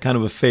Kennedy had kind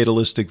of a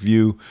fatalistic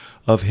view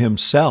of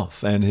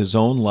himself and his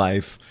own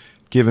life,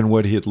 given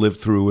what he had lived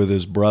through with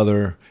his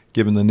brother,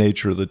 given the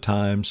nature of the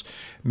times.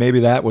 Maybe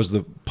that was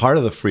the part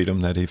of the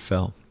freedom that he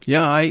felt.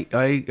 Yeah, I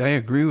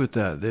agree with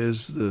that.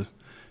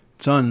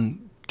 It's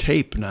on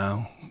tape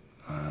now,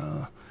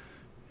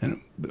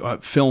 and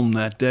filmed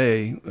that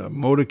day, a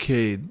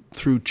motorcade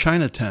through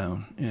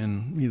Chinatown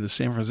in either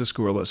San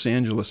Francisco or Los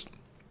Angeles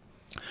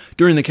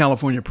during the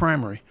California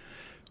primary,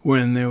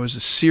 when there was a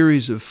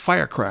series of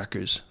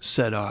firecrackers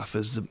set off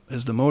as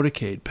the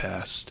motorcade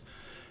passed,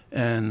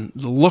 and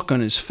the look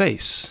on his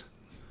face,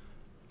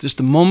 just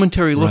the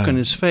momentary look on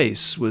his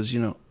face was,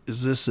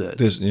 is this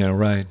it?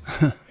 Right.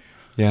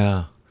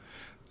 Yeah.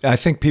 I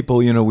think people,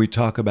 we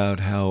talk about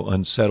how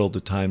unsettled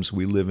the times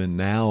we live in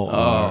now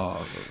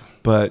are.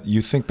 But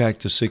you think back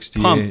to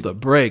 68. Pump the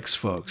brakes,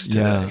 folks,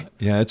 today.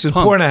 Yeah. It's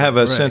important to have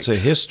a sense of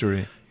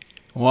history.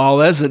 Well,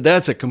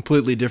 that's a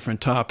completely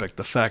different topic,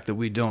 the fact that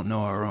we don't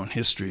know our own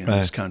history in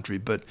this country.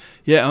 But,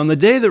 yeah, on the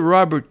day that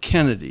Robert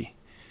Kennedy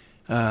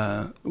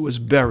was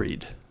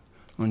buried,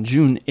 on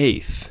June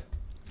 8th,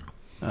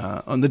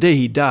 on the day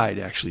he died,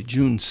 actually,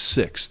 June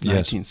 6th,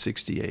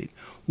 1968,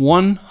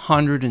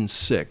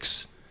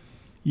 106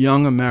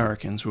 young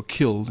Americans were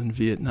killed in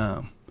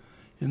Vietnam.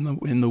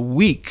 In the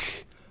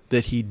week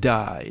that he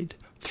died,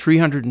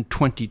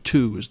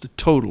 322 was the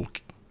total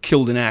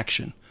killed in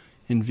action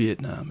in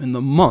Vietnam. In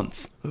the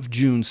month of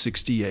June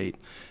 68,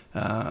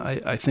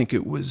 I think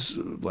it was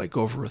like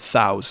over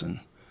 1,000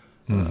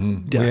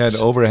 deaths. We had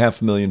over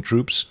 500,000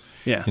 troops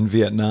in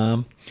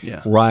Vietnam,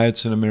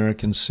 riots in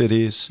American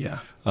cities,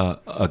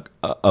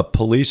 a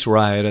police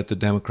riot at the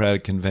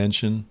Democratic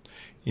Convention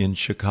in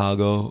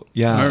Chicago.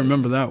 Yeah, I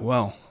remember that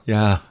well.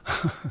 Yeah,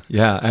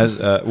 yeah.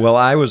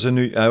 I was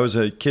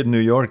a kid in New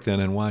York then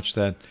and watched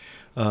that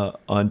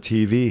on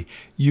TV.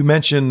 You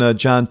mentioned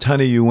John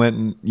Tunney.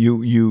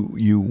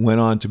 You went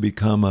on to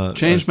become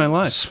changed my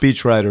life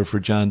speechwriter for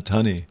John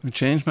Tunney.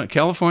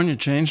 California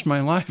changed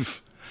my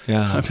life.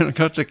 Yeah, I mean, I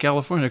got to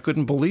California. I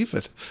couldn't believe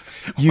it.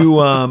 You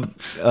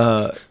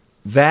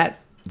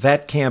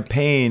that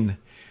campaign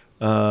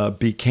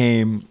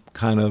became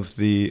kind of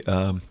the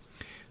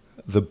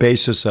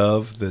basis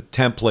of the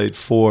template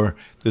for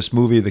this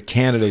movie, The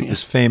Candidate,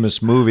 this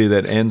famous movie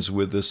that ends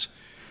with this.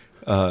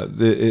 What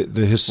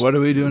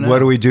do we do now? What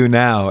do we do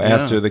now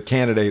after the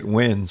candidate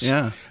wins?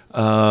 Yeah.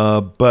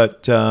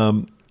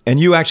 And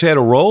you actually had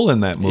a role in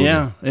that movie.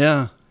 Yeah.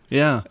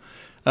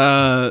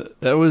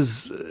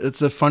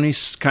 It's a funny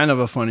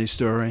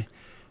story.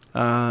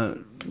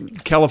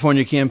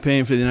 California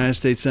campaign for the United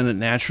States Senate,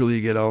 naturally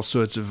you get all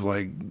sorts of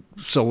like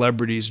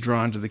celebrities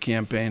drawn to the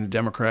campaign. A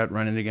Democrat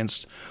running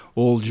against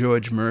old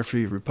George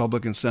Murphy,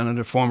 Republican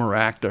senator, former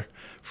actor,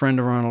 friend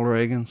of Ronald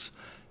Reagan's.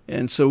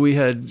 And so we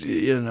had,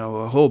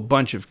 a whole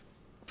bunch of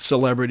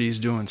celebrities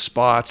doing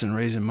spots and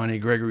raising money,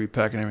 Gregory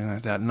Peck and everything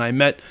like that. And I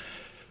met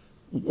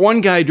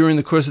one guy during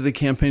the course of the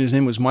campaign. His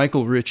name was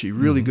Michael Ritchie,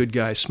 really good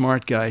guy,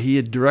 smart guy. He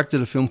had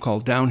directed a film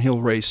called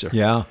Downhill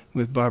Racer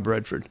with Bob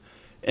Redford.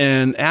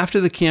 And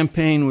after the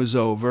campaign was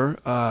over,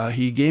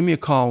 he gave me a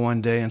call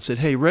one day and said,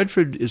 "Hey,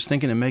 Redford is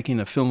thinking of making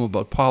a film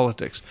about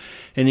politics."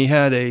 And he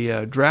had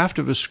a draft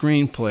of a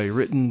screenplay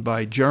written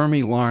by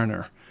Jeremy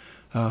Larner,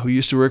 who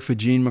used to work for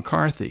Gene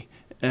McCarthy.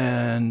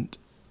 And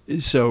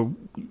so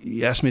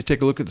he asked me to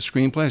take a look at the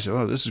screenplay. I said,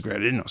 "Oh, this is great. I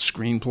didn't know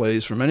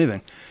screenplays from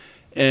anything."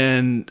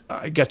 And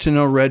I got to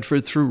know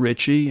Redford through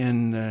Ritchie.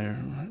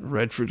 And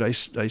Redford, I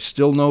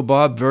still know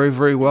Bob very,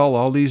 very well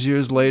all these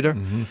years later.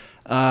 Mm-hmm.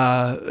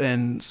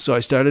 And so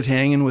I started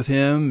hanging with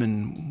him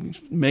and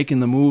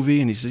making the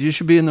movie. And he said, "You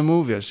should be in the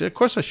movie." I said, "Of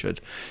course I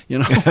should,"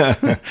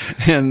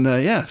 And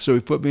so he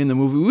put me in the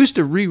movie. We used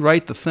to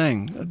rewrite the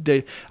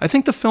thing. I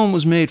think the film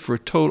was made for a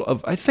total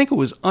of, I think it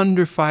was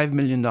under $5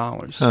 million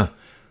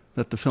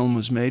that the film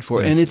was made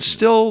for. Yes. And it's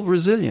still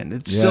resilient.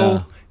 It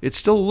still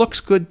looks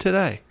good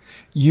today.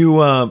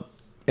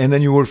 And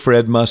then you worked for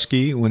Ed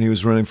Muskie when he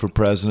was running for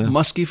president.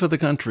 Muskie for the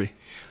country.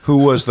 Who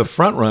was the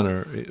front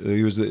runner.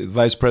 He was the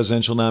vice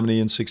presidential nominee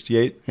in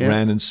 1968,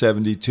 ran in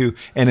 1972,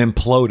 and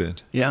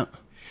imploded. Yeah.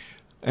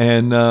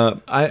 And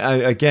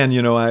I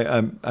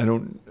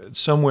don't.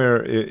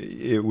 Somewhere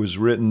it was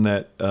written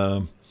that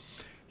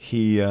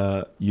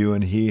you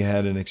and he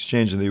had an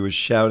exchange, and he was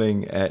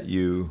shouting at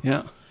you.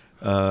 Yeah.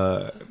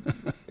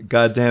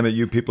 God damn it!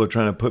 You people are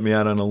trying to put me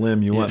out on a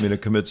limb. You want me to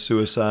commit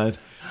suicide?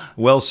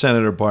 Well,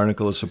 Senator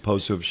Barnicle is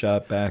supposed to have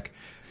shot back,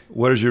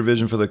 "What is your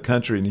vision for the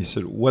country?" And he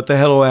said, "What the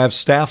hell do I have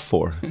staff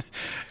for?"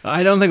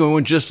 I don't think it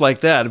went just like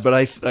that,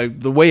 but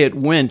the way it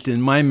went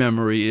in my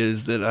memory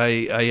is that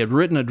I had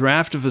written a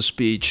draft of a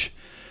speech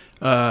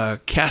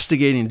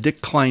castigating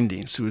Dick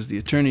Kleindienst, who was the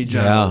Attorney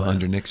General.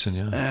 Under Nixon,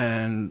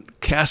 and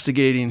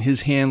castigating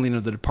his handling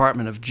of the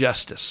Department of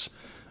Justice.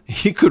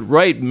 He could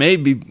write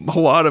maybe a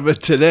lot of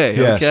it today,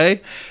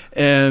 okay?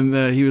 And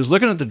he was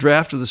looking at the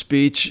draft of the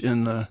speech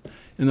in the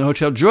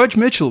hotel. George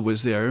Mitchell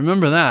was there, I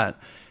remember that.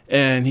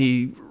 And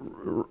he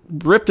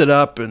ripped it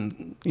up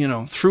and,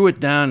 threw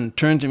it down and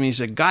turned to me and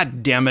said,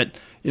 "God damn it,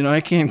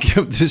 I can't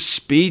give this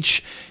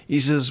speech." He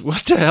says,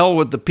 "What the hell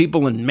would the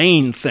people in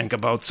Maine think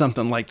about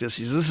something like this?"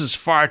 He says, "This is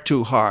far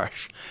too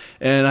harsh."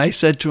 And I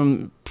said to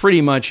him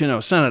pretty much,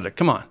 "Senator,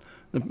 come on.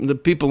 The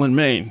people in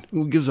Maine,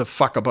 who gives a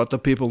fuck about the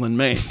people in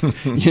Maine?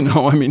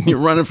 You're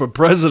running for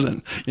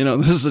president.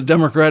 This is a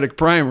Democratic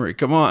primary.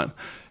 Come on."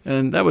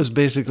 And that was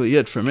basically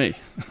it for me.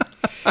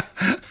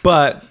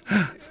 But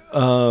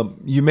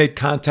you made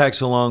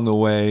contacts along the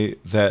way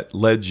that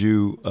led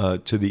you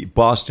to the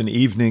Boston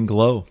Evening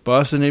Globe.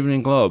 Boston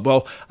Evening Globe.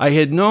 Well, I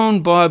had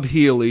known Bob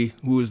Healy,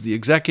 who was the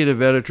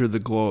executive editor of the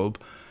Globe,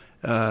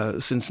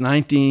 since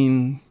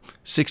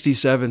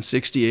 1967,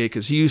 68,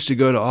 because he used to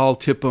go to all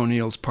Tip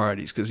O'Neill's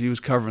parties because he was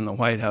covering the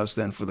White House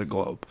then for the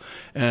Globe.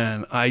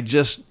 And I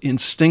just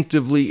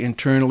instinctively,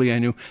 internally, I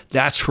knew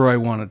that's where I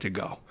wanted to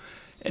go.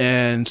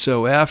 And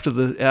so after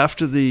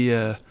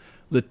the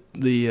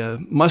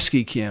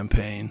Muskie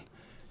campaign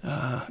in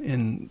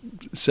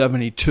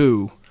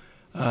 1972,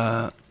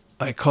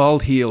 I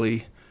called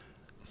Healy.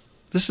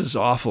 This is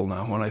awful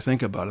now when I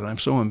think about it. I'm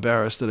so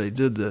embarrassed that I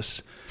did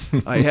this.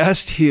 I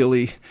asked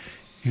Healy,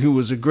 who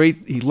was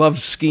he loved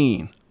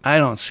skiing. I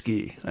don't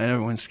ski. I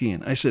never went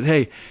skiing. I said,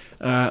 "Hey,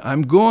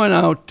 I'm going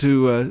out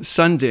to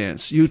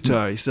Sundance,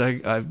 Utah." He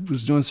said, I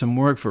was doing some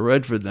work for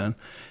Redford then.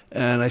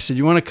 And I said,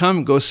 "You want to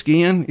come go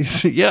skiing?" He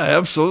said, "Yeah,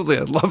 absolutely.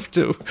 I'd love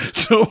to."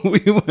 So we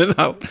went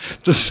out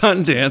to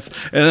Sundance,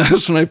 and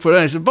that's when I put it.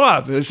 I said,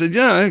 "Bob," I said,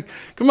 "Yeah,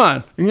 come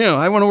on.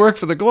 I want to work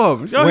for the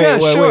Globe." "Oh, yeah,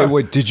 sure."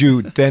 Wait. Did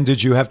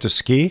you have to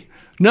ski?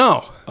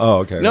 No. Oh,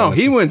 okay. No,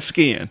 he went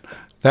skiing.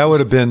 That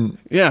would have been.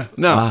 Yeah.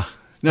 No.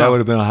 No. That would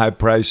have been a high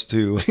price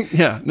to.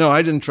 Yeah. No,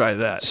 I didn't try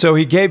that. So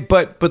he gave,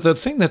 but the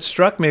thing that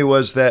struck me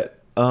was that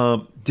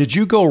did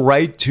you go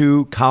right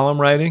to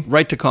column writing?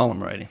 Right to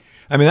column writing.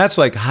 I mean, that's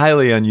like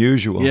highly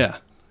unusual.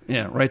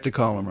 Yeah, right to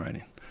column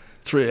writing.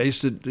 I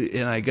used to,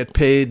 and I got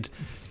paid.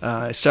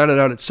 I started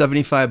out at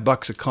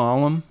 $75 a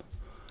column.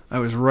 I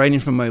was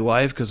writing for my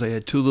life because I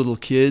had 2 little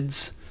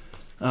kids,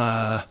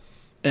 and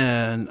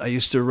I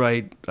used to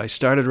write. I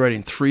started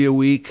writing 3 a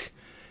week,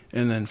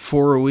 and then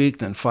 4 a week,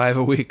 then 5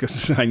 a week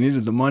because I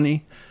needed the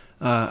money.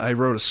 I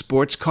wrote a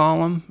sports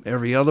column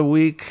every other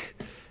week,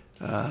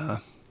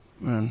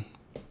 and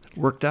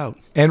worked out.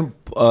 And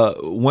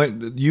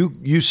when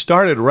you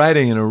started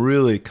writing in a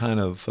really kind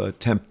of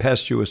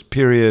tempestuous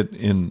period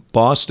in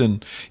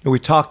Boston, we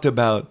talked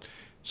about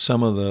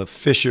some of the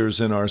fissures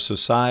in our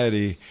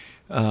society.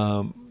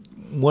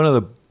 One of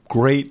the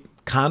great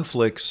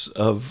conflicts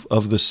of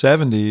the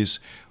 70s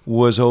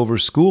was over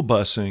school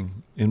busing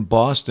in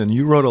Boston.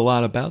 You wrote a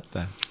lot about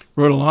that.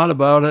 Wrote a lot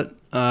about it.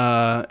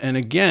 And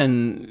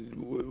again,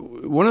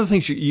 one of the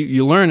things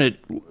you learn it,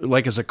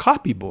 like as a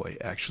copy boy,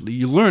 actually,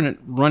 you learn it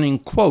running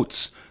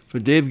quotes for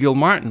Dave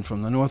Gilmartin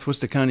from the North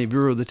Worcester County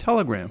Bureau of the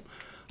Telegram.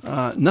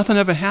 Nothing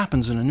ever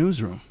happens in a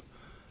newsroom.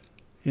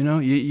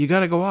 You got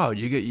to go out.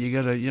 You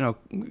got to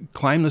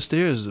climb the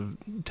stairs of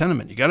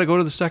tenement. You got to go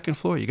to the second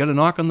floor. You got to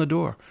knock on the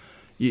door.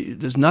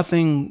 There's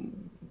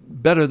nothing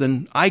better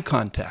than eye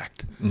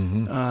contact.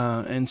 Mm-hmm.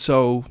 And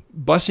so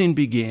busing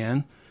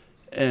began,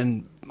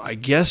 and I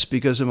guess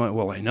because of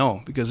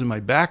my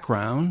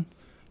background,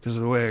 because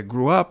of the way I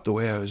grew up, the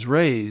way I was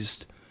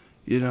raised,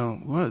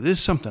 there's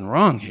something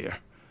wrong here.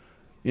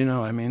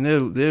 I mean,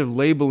 they're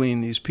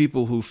labeling these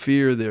people who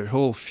fear their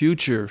whole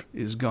future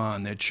is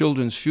gone, their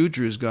children's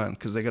future is gone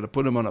because they got to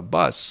put them on a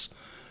bus.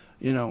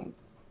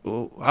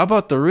 Well, how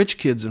about the rich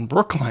kids in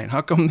Brookline?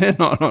 How come they're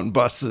not on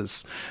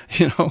buses?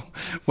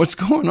 What's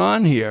going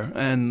on here?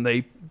 And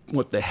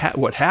what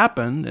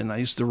happened, and I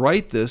used to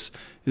write this,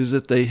 is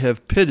that they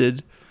have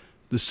pitted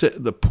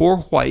the poor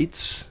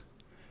whites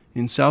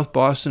in South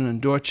Boston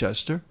and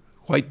Dorchester,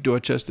 white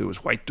Dorchester, it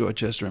was white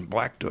Dorchester and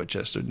black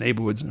Dorchester,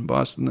 neighborhoods in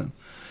Boston then,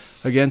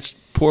 against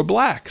poor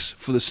blacks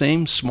for the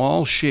same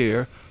small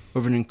share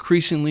of an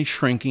increasingly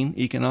shrinking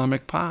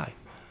economic pie.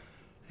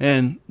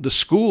 And the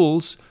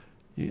schools,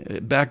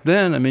 back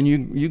then, I mean,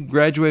 you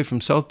graduate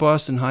from South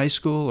Boston High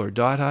School or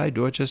Dot High,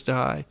 Dorchester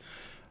High.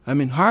 I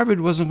mean,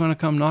 Harvard wasn't going to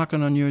come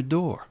knocking on your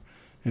door.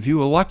 If you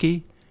were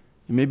lucky,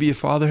 maybe your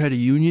father had a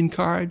union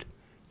card,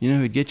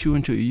 he'd get you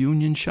into a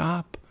union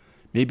shop.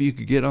 Maybe you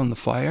could get on the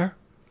fire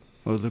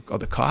or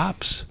the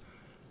cops.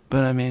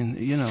 But, I mean,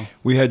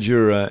 We had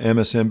your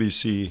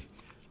MSNBC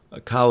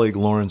colleague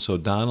Lawrence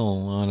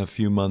O'Donnell on a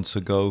few months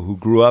ago who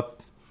grew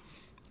up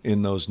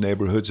in those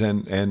neighborhoods,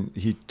 and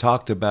he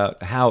talked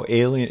about how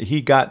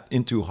he got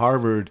into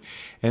Harvard,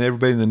 and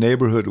everybody in the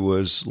neighborhood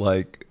was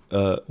like,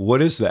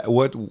 what is that?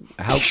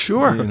 How?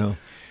 Sure.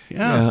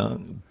 Yeah.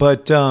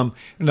 But now,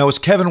 was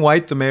Kevin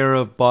White the mayor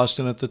of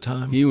Boston at the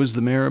time? He was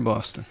the mayor of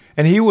Boston.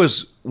 And he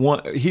was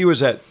when he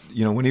was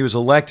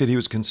elected, he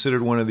was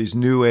considered one of these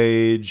new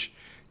age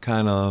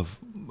kind of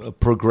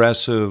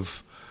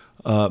progressive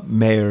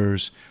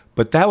mayors.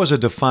 But that was a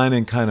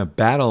defining kind of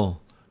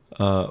battle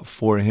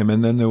for him.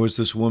 And then there was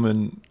this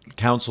woman,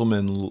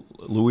 Councilman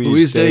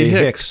Louise Day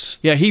Hicks.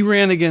 Yeah, he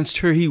ran against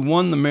her. He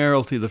won the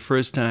mayoralty the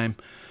first time.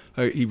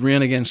 He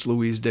ran against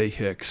Louise Day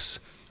Hicks,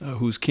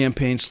 whose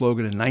campaign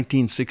slogan in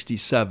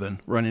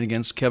 1967, running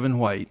against Kevin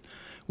White,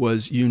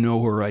 was "You know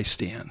where I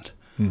stand."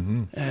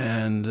 Mm-hmm.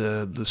 And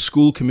the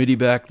school committee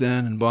back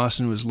then in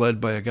Boston was led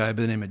by a guy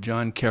by the name of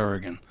John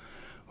Kerrigan,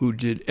 who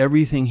did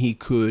everything he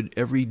could,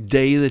 every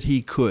day that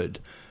he could,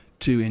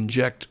 to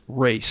inject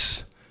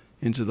race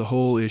into the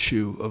whole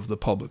issue of the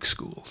public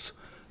schools.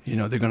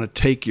 They're going to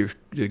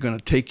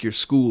take your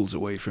schools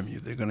away from you.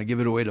 They're going to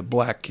give it away to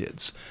black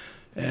kids,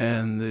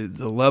 and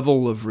the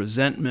level of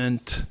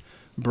resentment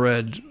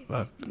bred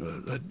a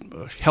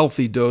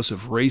healthy dose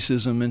of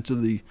racism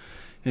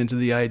into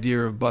the idea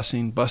of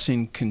busing.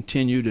 Busing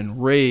continued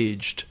and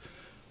raged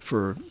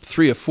for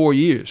 3 or 4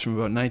 years, from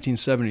about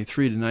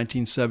 1973 to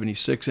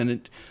 1976,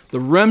 and the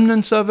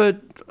remnants of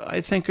it,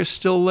 I think, are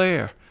still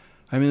there.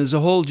 I mean, there's a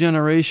whole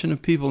generation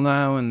of people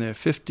now in their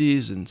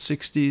 50s and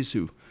 60s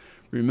who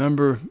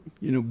remember,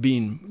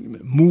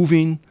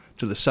 moving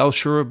to the South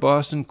Shore of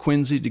Boston,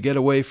 Quincy, to get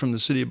away from the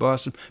city of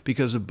Boston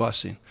because of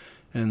busing.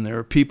 And there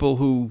are people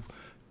who,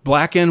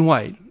 black and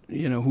white,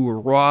 who were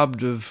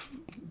robbed of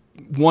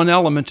one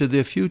element of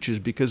their futures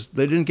because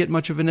they didn't get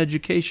much of an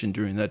education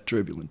during that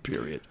turbulent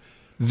period.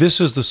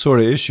 This is the sort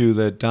of issue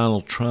that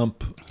Donald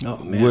Trump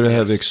would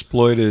have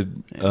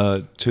exploited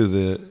to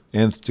the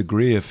nth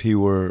degree if he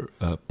were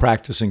a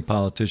practicing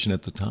politician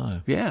at the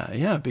time.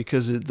 Yeah,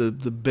 because the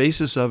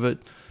basis of it,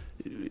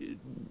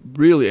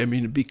 really, I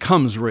mean, it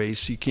becomes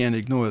race. You can't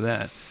ignore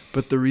that.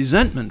 But the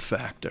resentment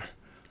factor,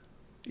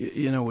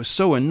 was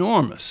so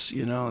enormous,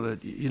 that,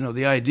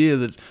 the idea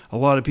that a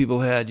lot of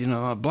people had,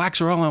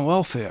 blacks are all on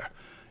welfare.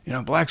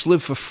 Blacks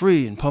live for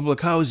free in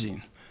public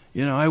housing.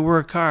 I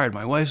work hard.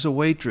 My wife's a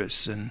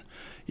waitress, and,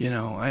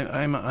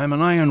 I'm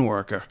an iron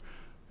worker.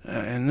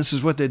 And this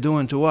is what they're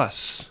doing to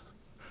us.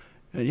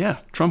 And yeah,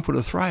 Trump would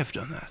have thrived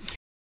on that.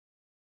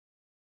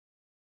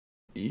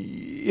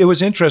 It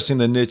was interesting,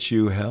 the niche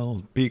you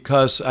held,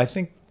 because I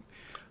think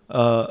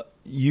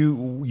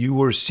you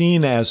were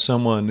seen as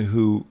someone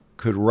who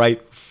could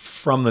write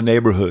from the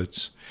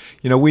neighborhoods.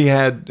 We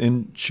had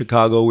in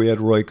Chicago, we had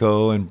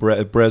Royko and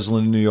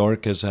Breslin in New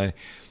York, as I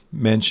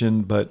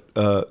mentioned, but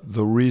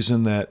the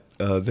reason that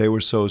they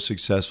were so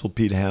successful,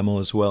 Pete Hamill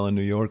as well in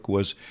New York,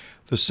 was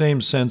the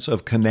same sense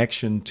of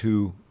connection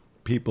to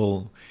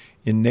people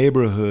in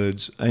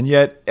neighborhoods. And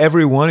yet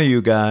every one of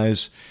you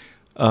guys,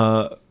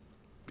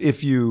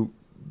 if you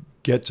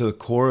get to the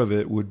core of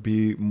it, would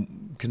be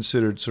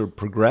considered sort of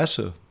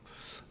progressive.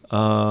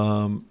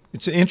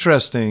 It's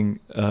interesting.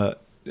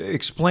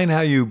 Explain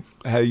how you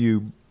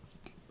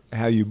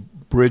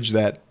bridge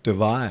that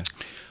divide.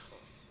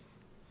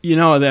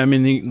 I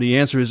mean, the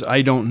answer is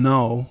I don't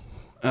know.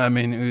 I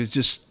mean, it was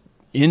just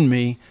in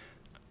me,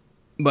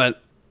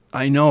 but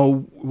I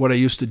know what I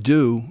used to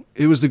do.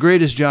 It was the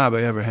greatest job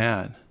I ever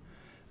had,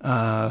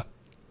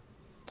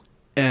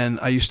 and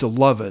I used to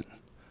love it.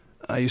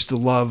 I used to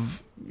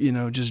love,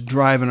 just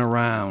driving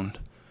around,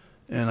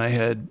 and I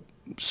had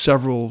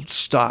several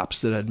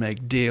stops that I'd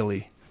make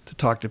daily to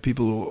talk to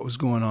people about what was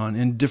going on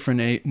in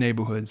different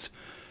neighborhoods.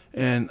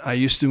 And I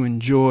used to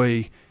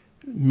enjoy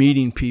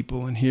meeting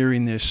people and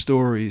hearing their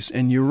stories.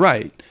 And you're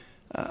right.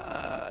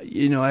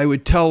 I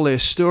would tell their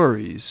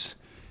stories.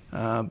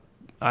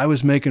 I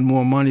was making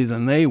more money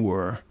than they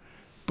were,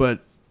 but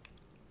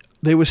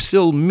they were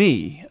still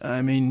me.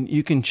 I mean,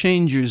 you can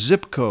change your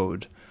zip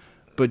code,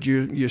 but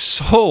your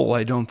soul,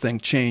 I don't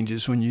think,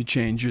 changes when you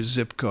change your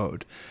zip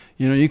code.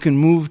 You can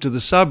move to the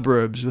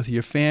suburbs with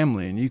your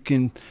family, and you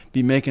can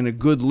be making a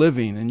good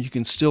living, and you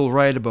can still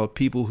write about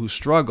people who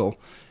struggle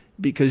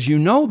because you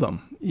know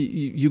them.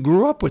 You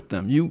grew up with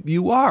them.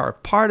 You are.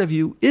 Part of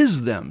you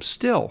is them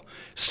still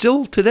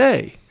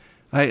today.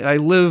 I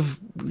live,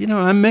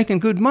 I'm making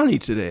good money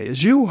today,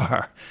 as you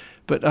are.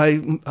 But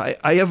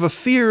I have a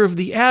fear of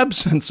the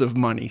absence of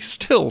money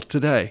still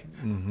today.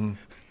 Mm-hmm.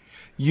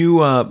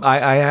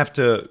 I have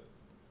to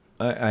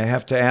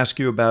ask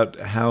you about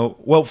how.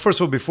 Well, first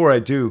of all, before I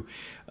do,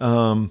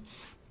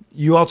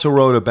 you also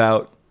wrote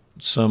about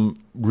some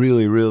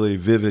really, really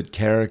vivid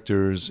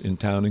characters in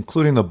town,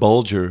 including the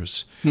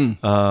Bulgers.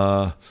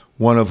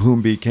 One of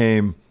whom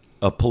became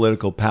a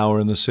political power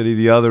in the city,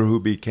 the other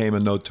who became a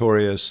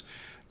notorious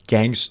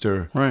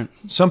gangster. Right.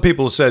 Some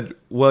people said,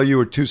 "Well, you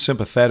were too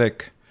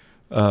sympathetic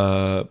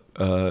to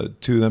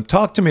them."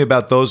 Talk to me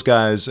about those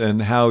guys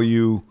and how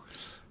you.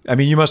 I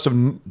mean, you must have.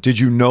 Did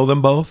you know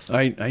them both?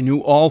 I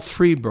knew all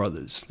three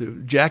brothers.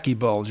 Jackie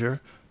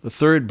Bulger, the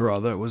third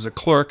brother, was a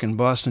clerk in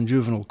Boston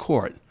Juvenile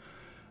Court.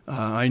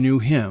 I knew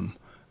him.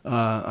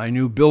 I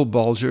knew Bill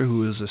Bulger, who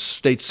was a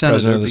state senator,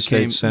 president of the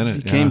state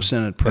senate, became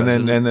Senate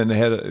president, and then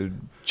head a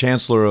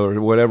chancellor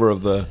or whatever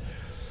of the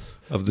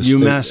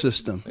UMass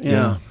system.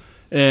 Yeah.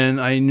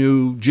 And I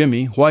knew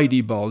Jimmy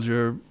Whitey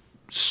Bulger,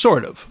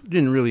 sort of.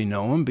 Didn't really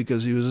know him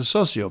because he was a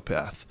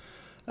sociopath.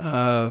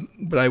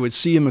 But I would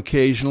see him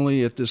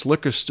occasionally at this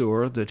liquor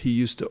store that he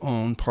used to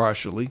own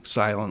partially,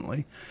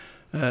 silently,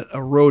 at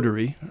a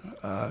rotary,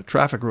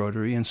 traffic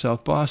rotary in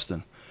South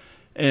Boston.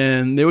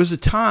 And there was a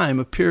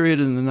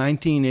period in the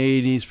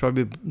 1980s,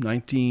 probably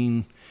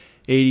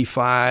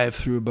 1985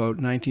 through about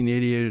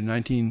 1988 or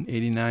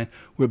 1989,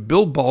 where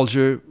Bill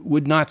Bulger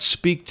would not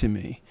speak to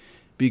me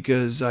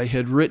because I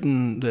had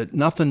written that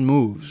nothing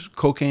moves,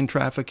 cocaine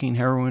trafficking,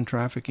 heroin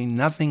trafficking,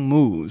 nothing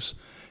moves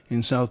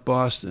in South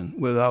Boston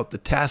without the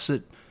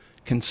tacit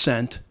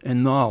consent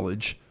and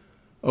knowledge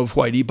of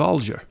Whitey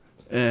Bulger.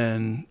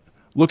 And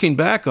looking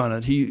back on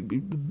it,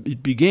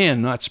 it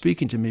began not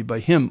speaking to me by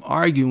him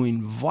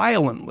arguing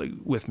violently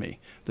with me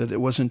that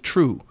it wasn't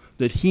true,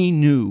 that he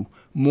knew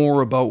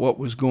more about what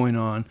was going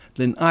on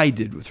than I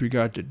did with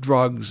regard to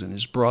drugs and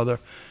his brother.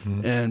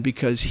 Mm-hmm. And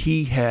because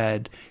he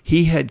had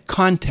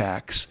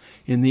contacts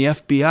in the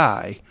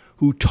FBI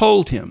who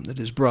told him that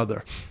his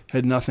brother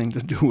had nothing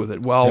to do with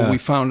it. Well, we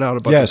found out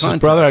about the contacts. Yes, his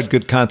brother had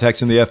good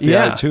contacts in the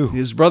FBI, too.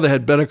 His brother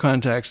had better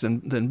contacts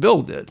than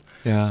Bill did.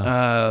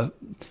 Yeah.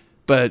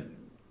 But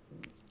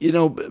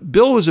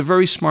Bill was a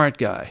very smart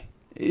guy,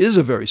 is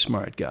a very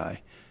smart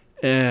guy,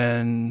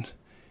 and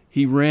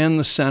he ran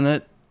the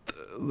Senate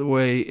the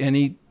way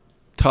any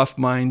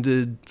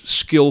tough-minded,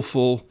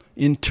 skillful,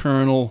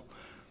 internal,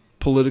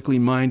 politically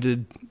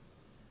minded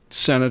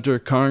senator,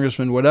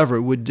 congressman,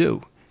 whatever would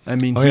do. I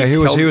mean, he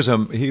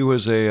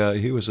was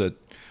a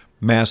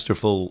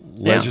masterful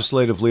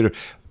legislative leader,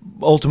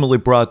 ultimately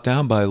brought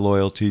down by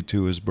loyalty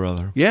to his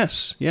brother.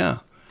 Yes, yeah.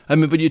 I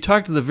mean, but you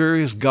talk to the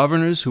various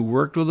governors who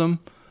worked with him.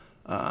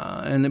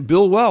 And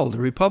Bill Weld, the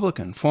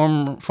Republican,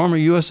 former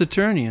U.S.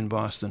 attorney in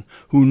Boston,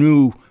 who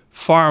knew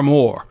far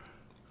more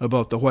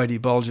about the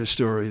Whitey Bulger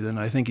story than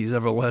I think he's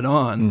ever let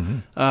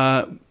on.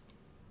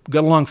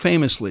 Got along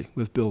famously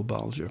with Bill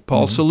Bulger.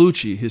 Paul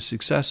Cellucci, his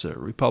successor,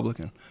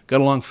 Republican,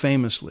 got along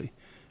famously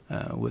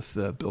with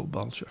Bill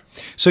Bulger.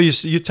 So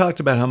you talked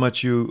about how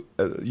much you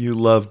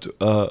loved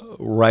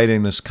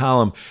writing this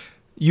column.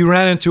 You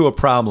ran into a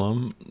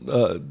problem,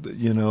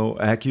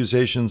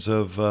 accusations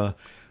of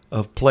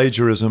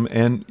plagiarism,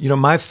 and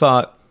my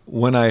thought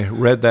when I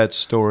read that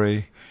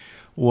story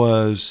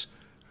was,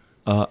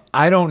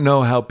 I don't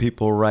know how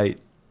people write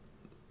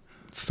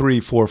 3,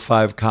 4,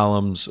 5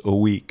 columns a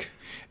week,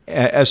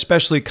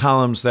 especially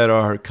columns that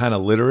are kind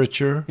of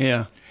literature.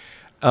 Yeah.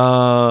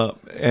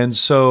 And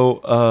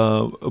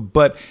so,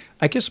 but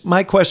I guess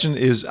my question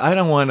is, I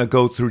don't want to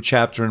go through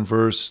chapter and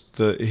verse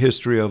the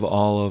history of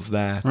all of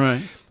that.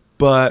 Right.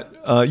 But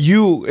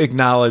you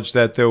acknowledge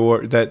that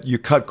that you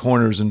cut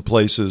corners in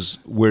places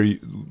where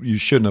you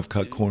shouldn't have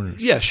cut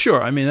corners. Yeah,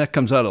 sure. I mean, that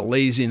comes out of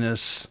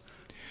laziness,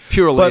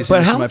 pure laziness.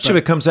 But how much of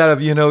it comes out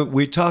of,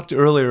 we talked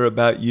earlier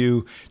about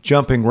you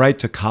jumping right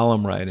to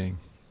column writing.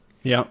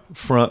 Yeah.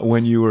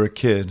 When you were a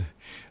kid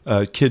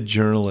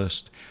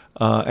journalist.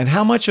 And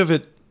how much of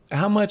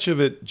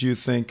it do you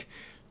think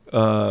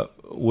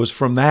was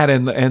from that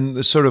and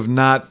the sort of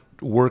not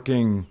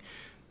working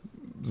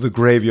the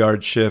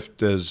graveyard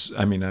shift I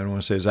don't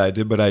want to say as I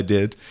did, but I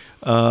did,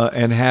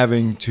 and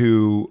having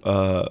to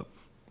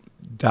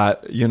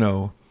dot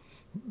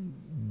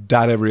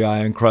every I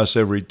and cross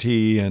every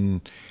T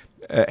and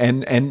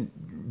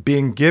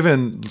being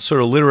given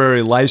sort of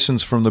literary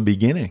license from the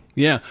beginning.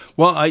 Yeah.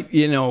 Well,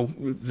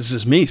 this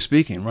is me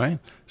speaking, right?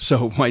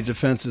 So my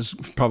defense is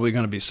probably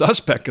going to be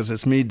suspect because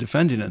it's me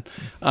defending it.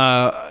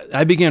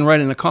 I began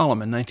writing a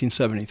column in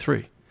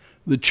 1973.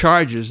 The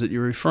charges that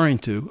you're referring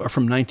to are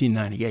from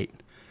 1998.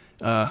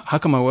 How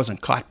come I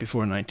wasn't caught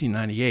before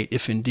 1998,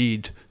 if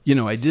indeed,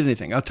 I did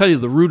anything? I'll tell you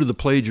the root of the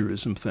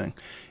plagiarism thing.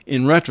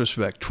 In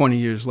retrospect, 20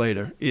 years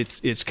later,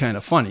 it's kind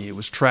of funny. It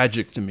was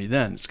tragic to me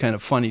then. It's kind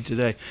of funny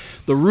today.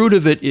 The root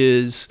of it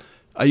is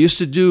I used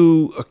to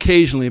do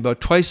occasionally,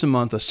 about twice a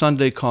month, a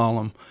Sunday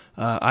column,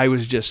 I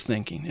Was Just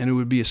Thinking. And it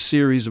would be a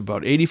series of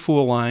about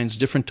 84 lines,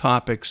 different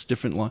topics,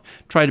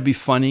 try to be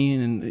funny,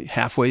 and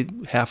half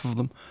of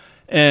them.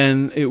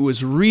 And it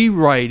was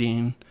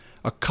rewriting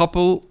a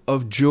couple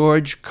of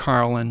George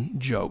Carlin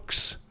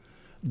jokes.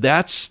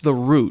 That's the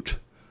root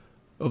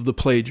of the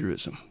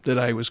plagiarism, that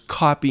I was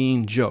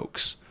copying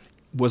jokes.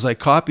 Was I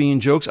copying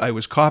jokes? I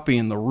was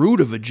copying the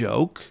root of a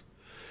joke,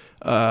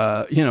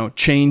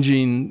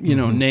 changing,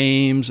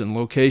 names and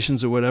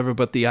locations or whatever.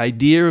 But the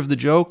idea of the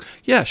joke,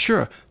 yeah,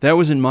 sure, that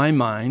was in my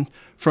mind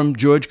from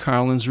George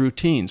Carlin's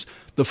routines.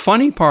 The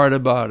funny part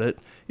about it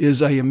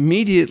is I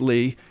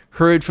immediately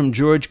heard from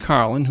George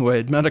Carlin, who I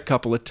had met a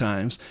couple of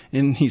times,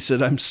 and he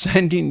said, I'm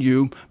sending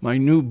you my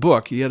new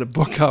book. He had a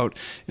book out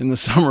in the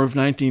summer of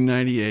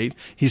 1998.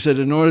 He said,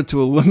 in order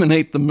to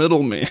eliminate the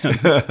middleman.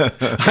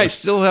 I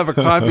still have a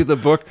copy of the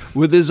book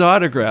with his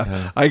autograph.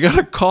 Yeah. I got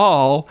a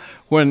call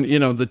when,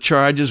 the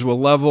charges were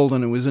leveled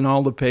and it was in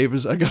all the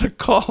papers. I got a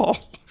call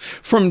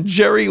from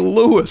Jerry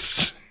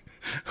Lewis,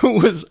 who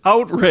was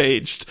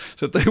outraged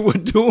that they were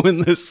doing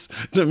this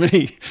to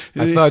me.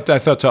 I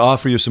thought to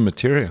offer you some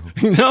material.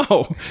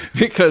 No,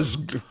 because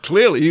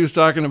clearly he was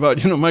talking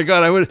about, my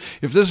God,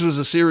 if this was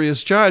a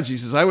serious charge, he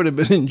says, I would have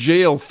been in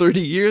jail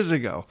 30 years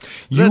ago.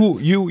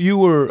 You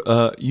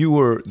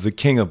were the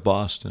king of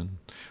Boston.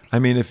 I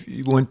mean,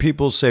 when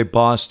people say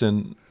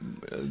Boston,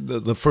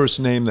 the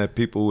first name that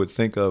people would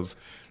think of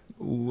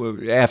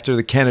after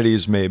the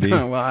Kennedys, maybe.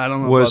 Well, I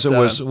don't know about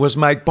that. Was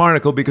Mike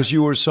Barnicle, because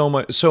you were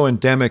so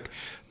endemic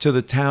to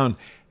the town.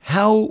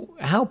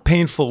 How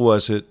painful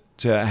was it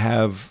to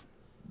have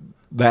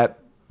that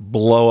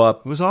blow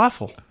up? It was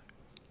awful. It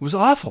was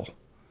awful.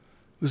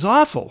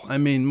 I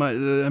mean,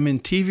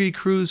 TV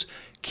crews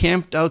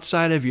camped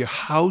outside of your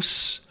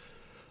house.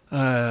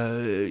 Front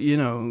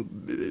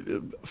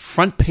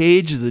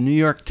page of the New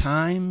York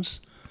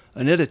Times,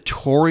 an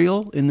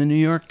editorial in the New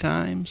York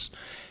Times.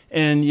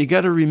 And you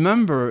got to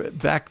remember,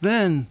 back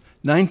then,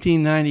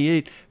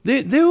 1998,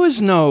 there was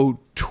no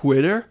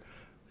Twitter,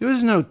 there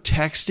was no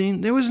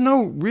texting, there was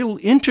no real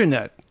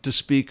internet to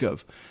speak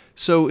of.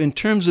 So in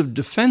terms of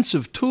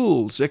defensive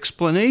tools,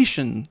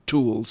 explanation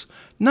tools,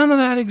 none of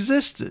that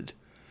existed.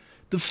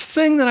 The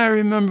thing that I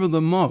remember the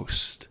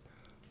most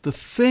to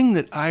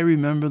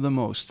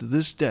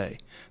this day,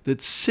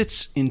 that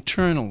sits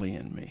internally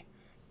in me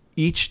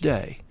each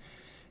day,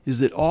 is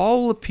that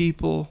all the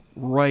people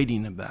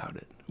writing about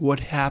it, what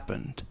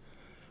happened,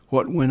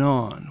 what went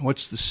on,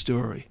 what's the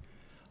story,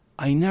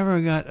 I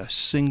never got a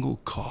single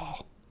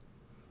call.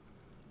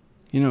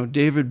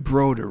 David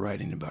Broder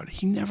writing about it,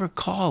 he never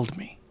called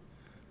me.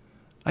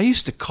 I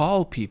used to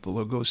call people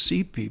or go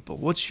see people.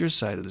 What's your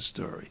side of the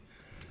story?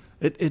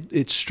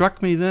 It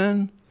struck me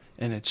then,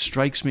 and it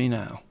strikes me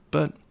now.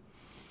 But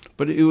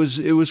it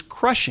was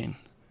crushing.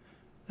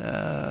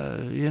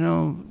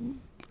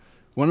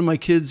 One of my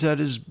kids had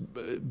his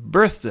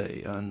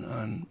birthday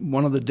on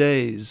one of the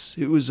days.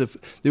 There was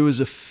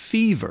a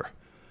fever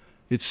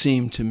it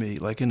seemed to me,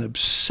 like an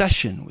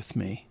obsession with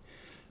me.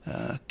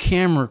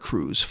 Camera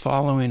crews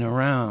following me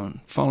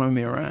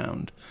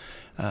around.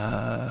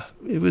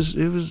 It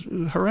was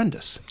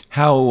horrendous.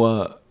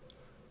 How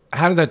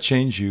did that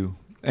change you,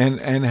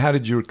 and how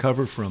did you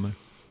recover from it?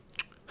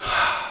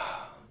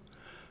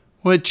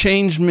 Well, it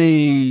changed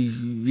me,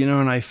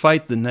 and I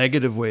fight the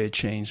negative way it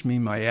changed me,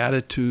 my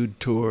attitude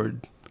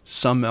toward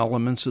some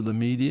elements of the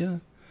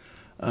media.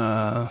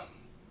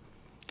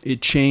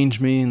 It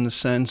changed me in the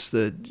sense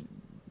that,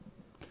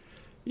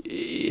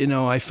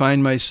 I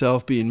find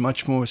myself being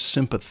much more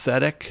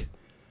sympathetic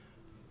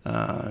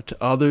to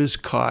others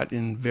caught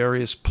in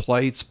various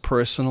plights,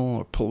 personal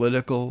or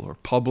political or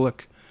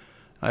public.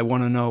 I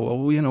want to know,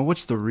 well,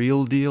 what's the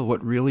real deal?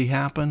 What really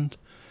happened?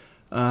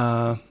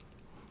 You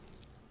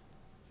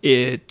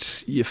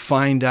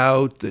find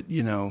out that,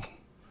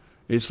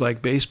 it's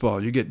like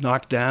baseball. You get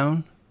knocked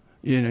down,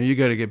 you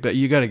got to get back.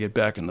 You got to get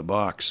back in the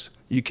box.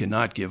 You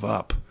cannot give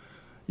up.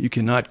 You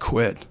cannot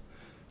quit.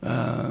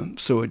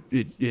 So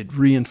it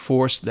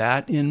reinforced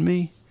that in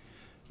me.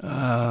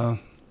 In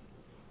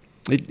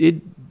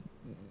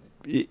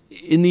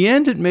the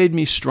end, it made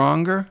me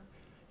stronger.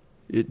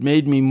 It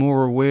made me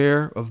more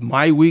aware of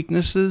my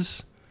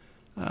weaknesses.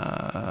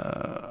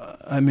 I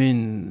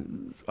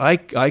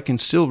can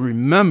still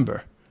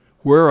remember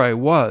where I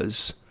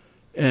was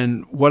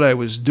and what I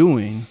was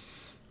doing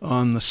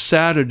on the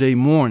Saturday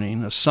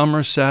morning, a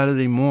summer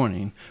Saturday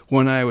morning,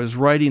 when I was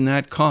writing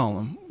that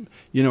column,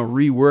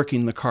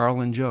 reworking the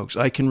Carlin jokes.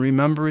 I can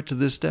remember it to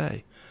this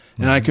day.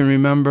 And I can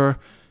remember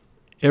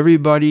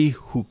everybody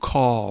who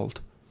called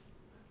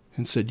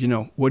and said,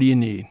 what do you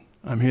need?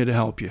 I'm here to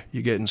help you.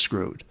 You're getting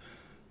screwed.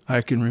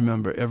 I can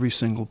remember every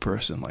single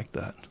person like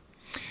that.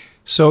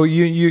 So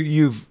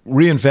you've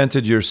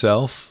reinvented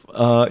yourself.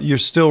 You're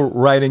still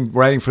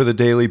writing for the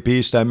Daily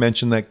Beast. I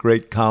mentioned that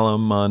great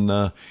column on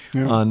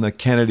the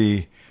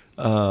Kennedy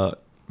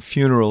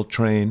funeral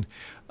train,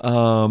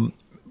 and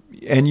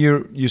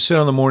you sit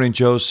on the Morning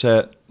Joe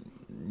set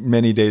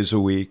many days a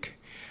week.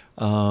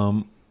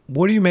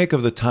 What do you make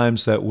of the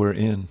times that we're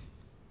in?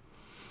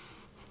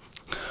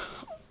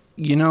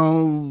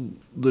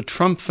 The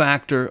Trump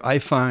factor I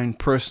find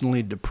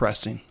personally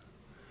depressing.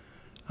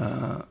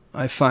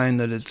 I find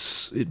that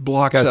it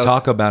blocks out. Got to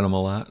talk about him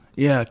a lot.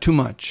 Yeah, too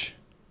much.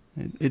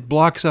 It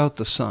blocks out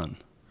the sun.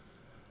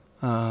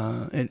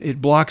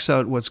 It blocks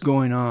out what's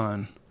going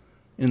on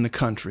in the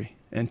country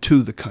and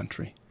to the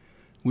country,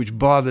 which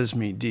bothers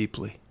me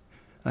deeply.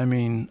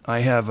 I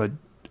have a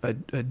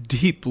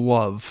deep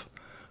love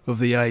of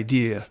the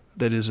idea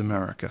that is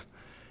America,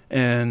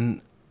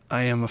 and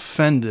I am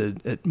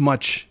offended at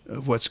much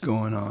of what's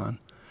going on,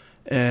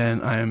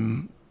 and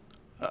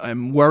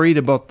I'm worried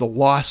about the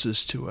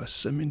losses to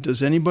us.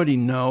 Does anybody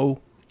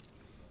know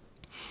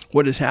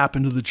what has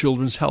happened to the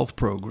Children's Health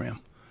Program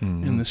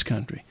in this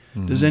country?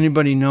 Mm-hmm. Does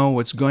anybody know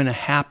what's going to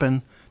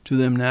happen to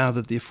them now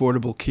that the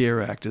Affordable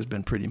Care Act has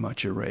been pretty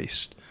much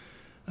erased?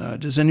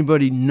 Does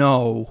anybody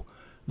know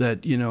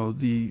that,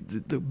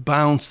 the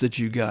bounce that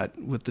you got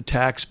with the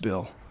tax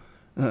bill,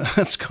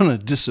 that's going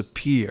to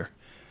disappear?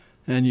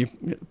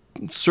 And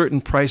certain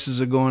prices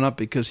are going up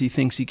because he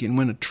thinks he can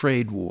win a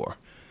trade war.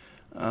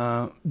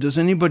 Does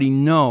anybody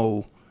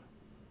know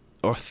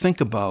or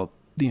think about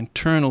the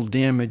internal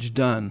damage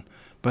done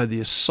by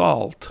the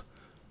assault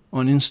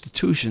on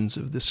institutions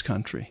of this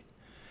country?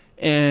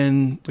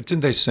 But didn't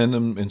they send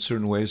them in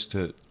certain ways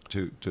to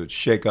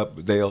shake up?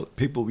 You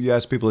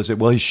ask people, they say,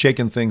 well, he's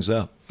shaking things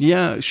up.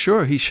 Yeah,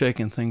 sure, he's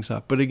shaking things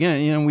up. But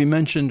again, we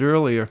mentioned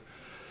earlier,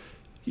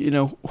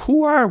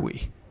 who are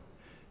we?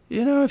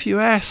 If you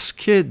ask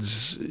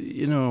kids,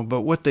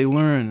 about what they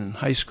learn in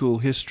high school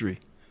history,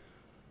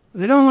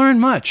 they don't learn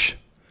much.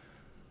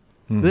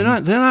 Mm-hmm.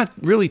 They're not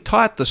really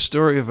taught the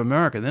story of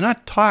America. They're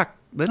not taught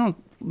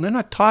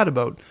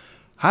about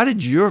how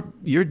did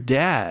your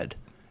dad,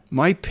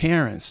 my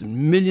parents,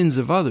 and millions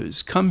of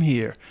others come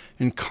here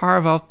and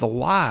carve out the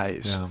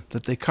lives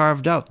that they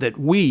carved out, that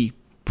we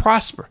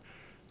prosper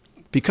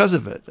because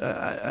of it.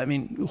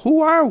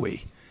 Who are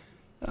we?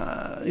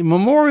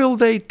 Memorial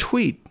Day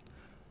tweet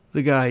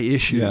the guy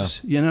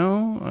issues,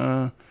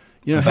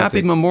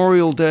 happy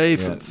Memorial Day,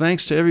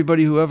 thanks to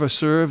everybody who ever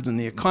served in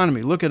the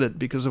economy. Look at it,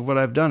 because of what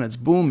I've done, it's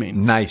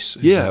booming. Nice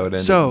is how it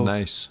ended.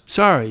 Nice.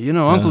 Sorry,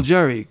 Uncle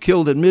Jerry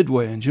killed at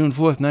Midway on June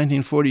 4th,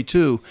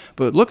 1942,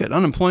 but look at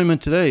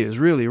unemployment today is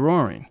really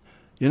roaring.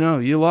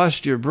 You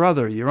lost your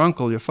brother, your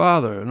uncle, your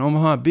father in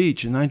Omaha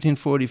Beach in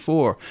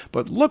 1944,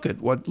 but look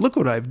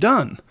what I've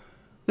done.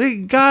 The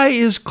guy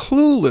is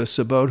clueless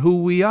about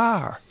who we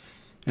are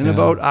and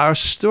about our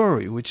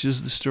story, which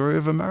is the story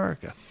of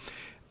America.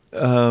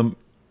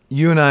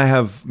 You and I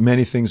have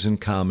many things in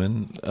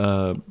common,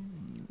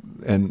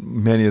 and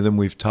many of them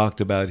we've talked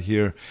about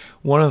here.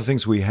 One of the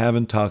things we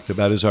haven't talked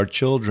about is our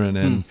children,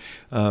 and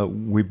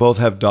we both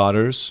have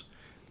daughters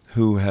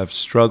who have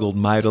struggled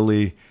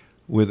mightily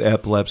with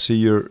epilepsy.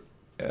 Your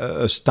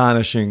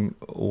astonishing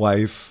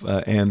wife,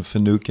 Ann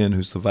Finucane,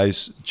 who's the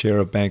vice chair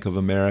of Bank of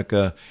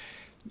America,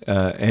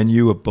 And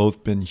you have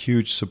both been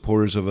huge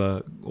supporters of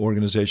an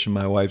organization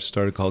my wife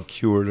started called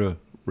Cure to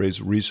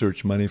raise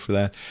research money for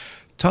that.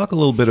 Talk a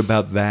little bit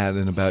about that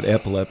and about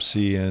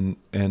epilepsy and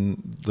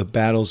the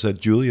battles that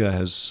Julia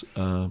has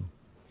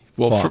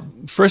fought.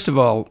 First of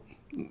all,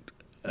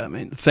 I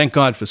mean, thank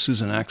God for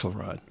Susan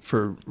Axelrod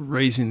for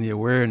raising the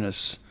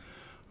awareness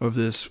of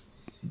this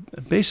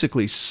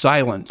basically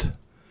silent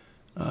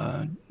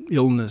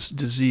illness,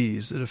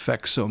 disease that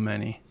affects so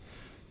many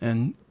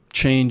and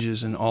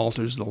changes and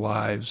alters the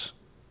lives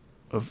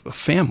of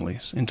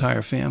families,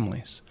 entire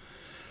families.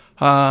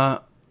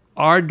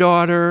 Our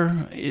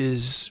daughter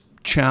is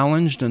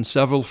challenged on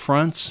several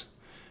fronts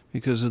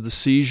because of the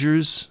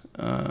seizures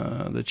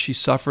that she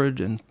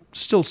suffered and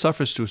still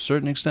suffers to a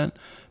certain extent,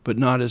 but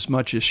not as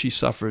much as she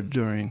suffered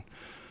during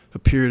a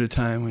period of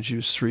time when she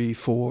was 3,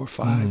 4,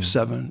 5,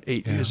 7,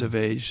 8 years of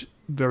age.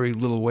 Very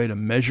little way to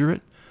measure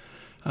it.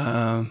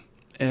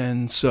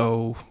 And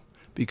so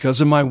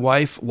because of my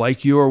wife,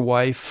 like your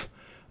wife,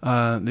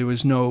 there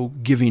was no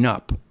giving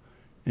up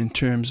in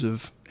terms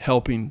of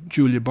helping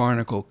Julia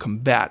Barnicle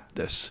combat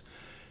this.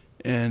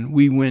 And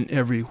we went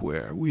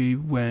everywhere. We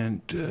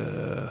went,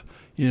 to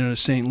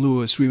St.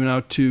 Louis. We went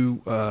out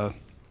to,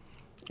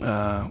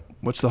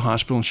 what's the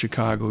hospital in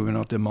Chicago? We went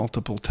out there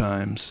multiple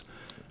times.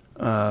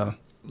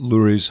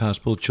 Lurie's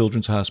Hospital,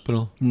 Children's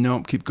Hospital? No,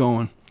 keep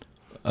going.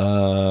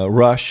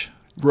 Rush?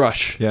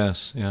 Rush.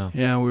 Yes, yeah.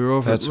 Yeah, we were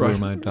over That's at Rush. where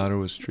my daughter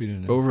was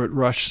treated. Over at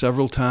Rush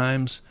several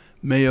times.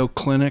 Mayo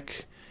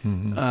Clinic.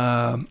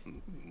 Various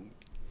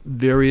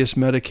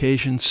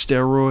medications,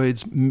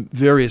 steroids,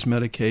 various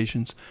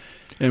medications.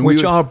 And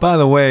which are, by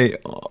the way,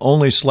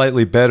 only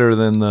slightly better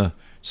than the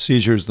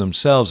seizures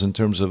themselves in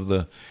terms of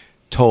the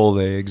toll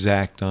they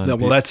exact on people.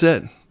 Well, that's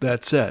it.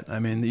 That's it. I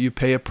mean, you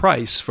pay a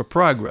price for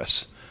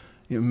progress.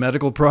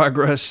 Medical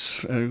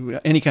progress,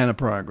 any kind of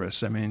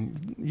progress. I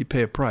mean, you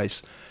pay a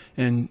price.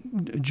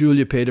 And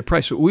Julia paid a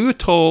price. But we were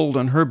told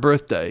on her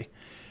birthday,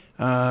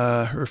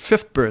 her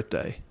 5th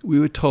birthday, we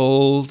were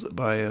told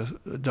by a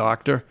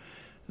doctor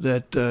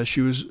that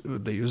she was,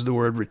 they used the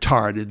word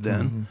retarded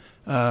then,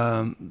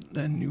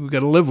 and we got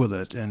to live with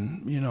it.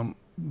 And,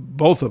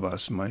 both of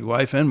us, my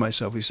wife and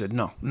myself, we said,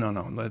 no,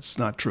 that's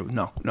not true.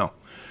 No.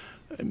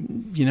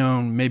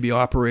 Maybe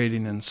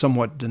operating in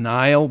somewhat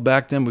denial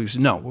back then, but we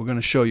said, no, we're going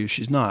to show you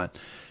she's not.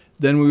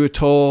 Then we were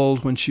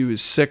told when she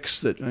was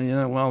 6 that,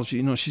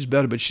 she's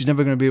better, but she's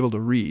never going to be able to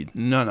read.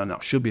 No,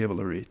 she'll be able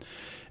to read.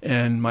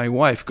 And my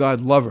wife,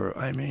 God love her,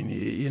 I mean,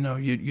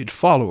 you'd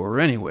follow her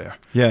anywhere.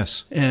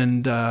 Yes.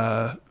 And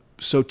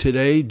so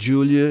today,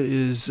 Julia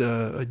is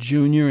a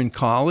junior in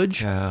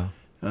college. Yeah.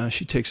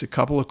 She takes a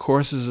couple of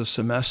courses a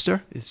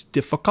semester. It's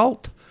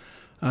difficult,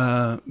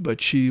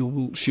 but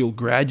she'll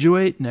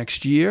graduate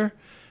next year.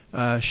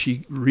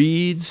 She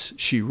reads,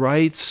 she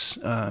writes.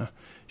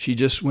 She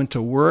just went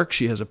to work.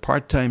 She has a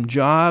part-time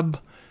job.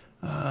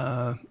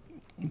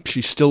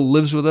 She still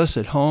lives with us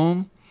at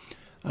home,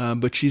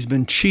 but she's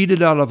been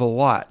cheated out of a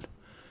lot.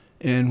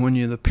 And when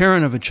you're the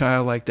parent of a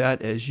child like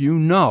that, as you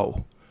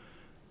know,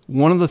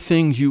 one of the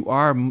things you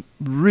are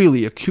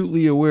really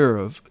acutely aware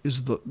of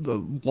is the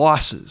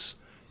losses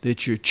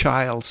that your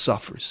child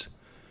suffers,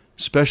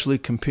 especially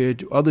compared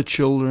to other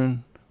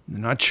children.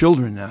 They're not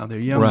children now, they're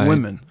young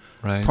women,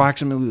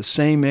 approximately the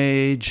same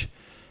age,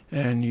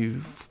 and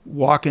you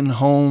walking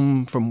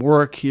home from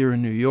work here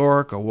in New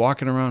York or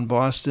walking around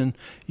Boston,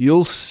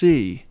 you'll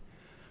see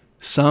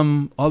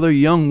some other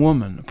young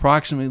woman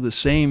approximately the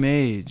same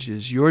age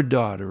as your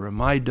daughter or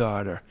my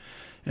daughter,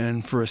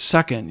 and for a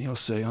second you'll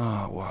say,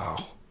 oh,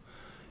 wow.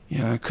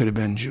 It could have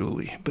been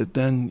Julie. But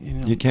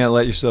then, you can't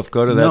let yourself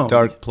go to that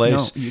dark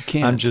place. No, you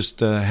can't. I'm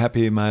just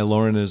happy my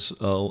Lauren is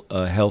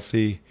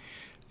healthy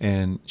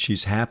and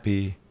she's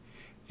happy.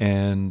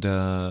 And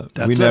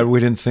we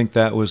didn't think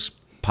that was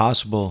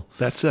possible.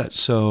 That's it.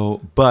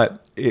 So,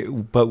 but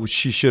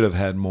she should have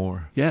had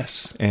more.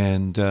 Yes.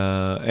 And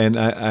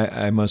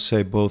I must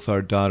say both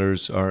our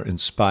daughters are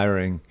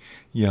inspiring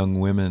young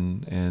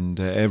women. And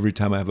every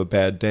time I have a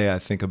bad day, I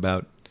think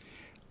about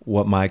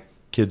what my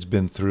kid's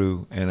been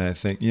through, and I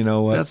think, you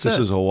know what, this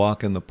is a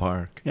walk in the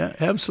park. Yeah,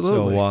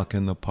 absolutely. It's a walk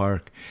in the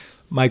park.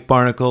 Mike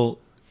Barnicle,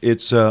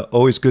 it's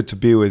always good to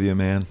be with you,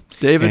 man.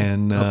 David,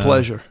 a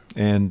pleasure.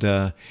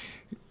 And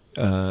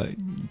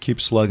keep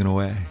slugging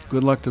away.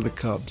 Good luck to the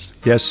Cubs.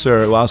 Yes,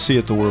 sir. Well, I'll see you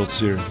at the World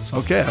Series.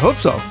 Okay, I hope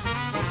so.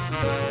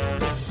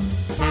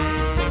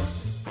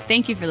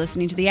 Thank you for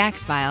listening to The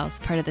Axe Files,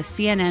 part of the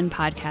CNN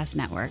Podcast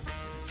Network.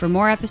 For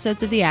more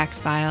episodes of The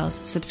Axe Files,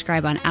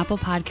 subscribe on Apple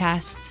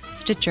Podcasts,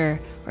 Stitcher,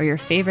 or your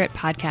favorite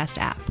podcast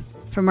app.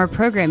 For more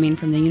programming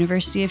from the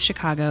University of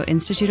Chicago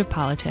Institute of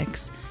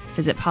Politics,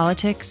 visit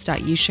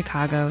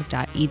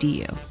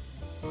politics.uchicago.edu.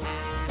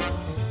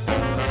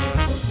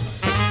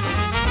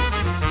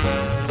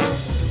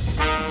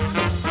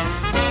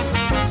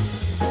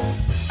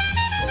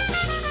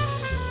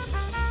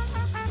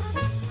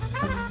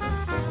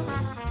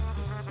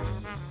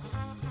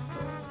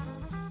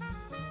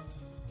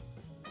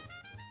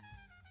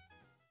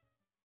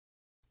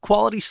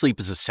 Quality sleep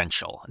is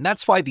essential, and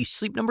that's why the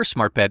Sleep Number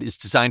Smart Bed is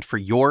designed for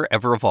your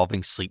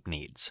ever-evolving sleep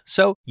needs.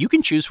 So you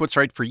can choose what's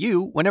right for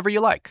you whenever you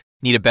like.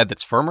 Need a bed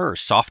that's firmer or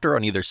softer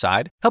on either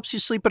side? Helps you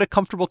sleep at a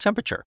comfortable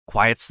temperature.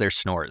 Quiets their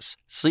snores.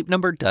 Sleep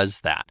Number does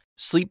that.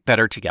 Sleep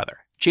better together.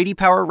 J.D.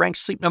 Power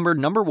ranks Sleep Number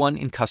 #1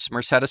 in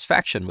customer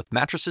satisfaction with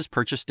mattresses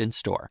purchased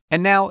in-store.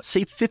 And now,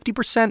 save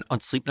 50%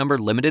 on Sleep Number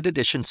limited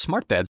edition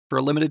smart beds for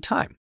a limited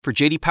time. For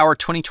J.D. Power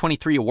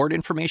 2023 award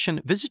information,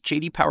 visit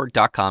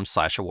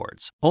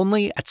jdpower.com/awards.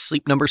 Only at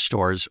Sleep Number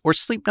stores or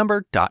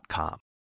sleepnumber.com.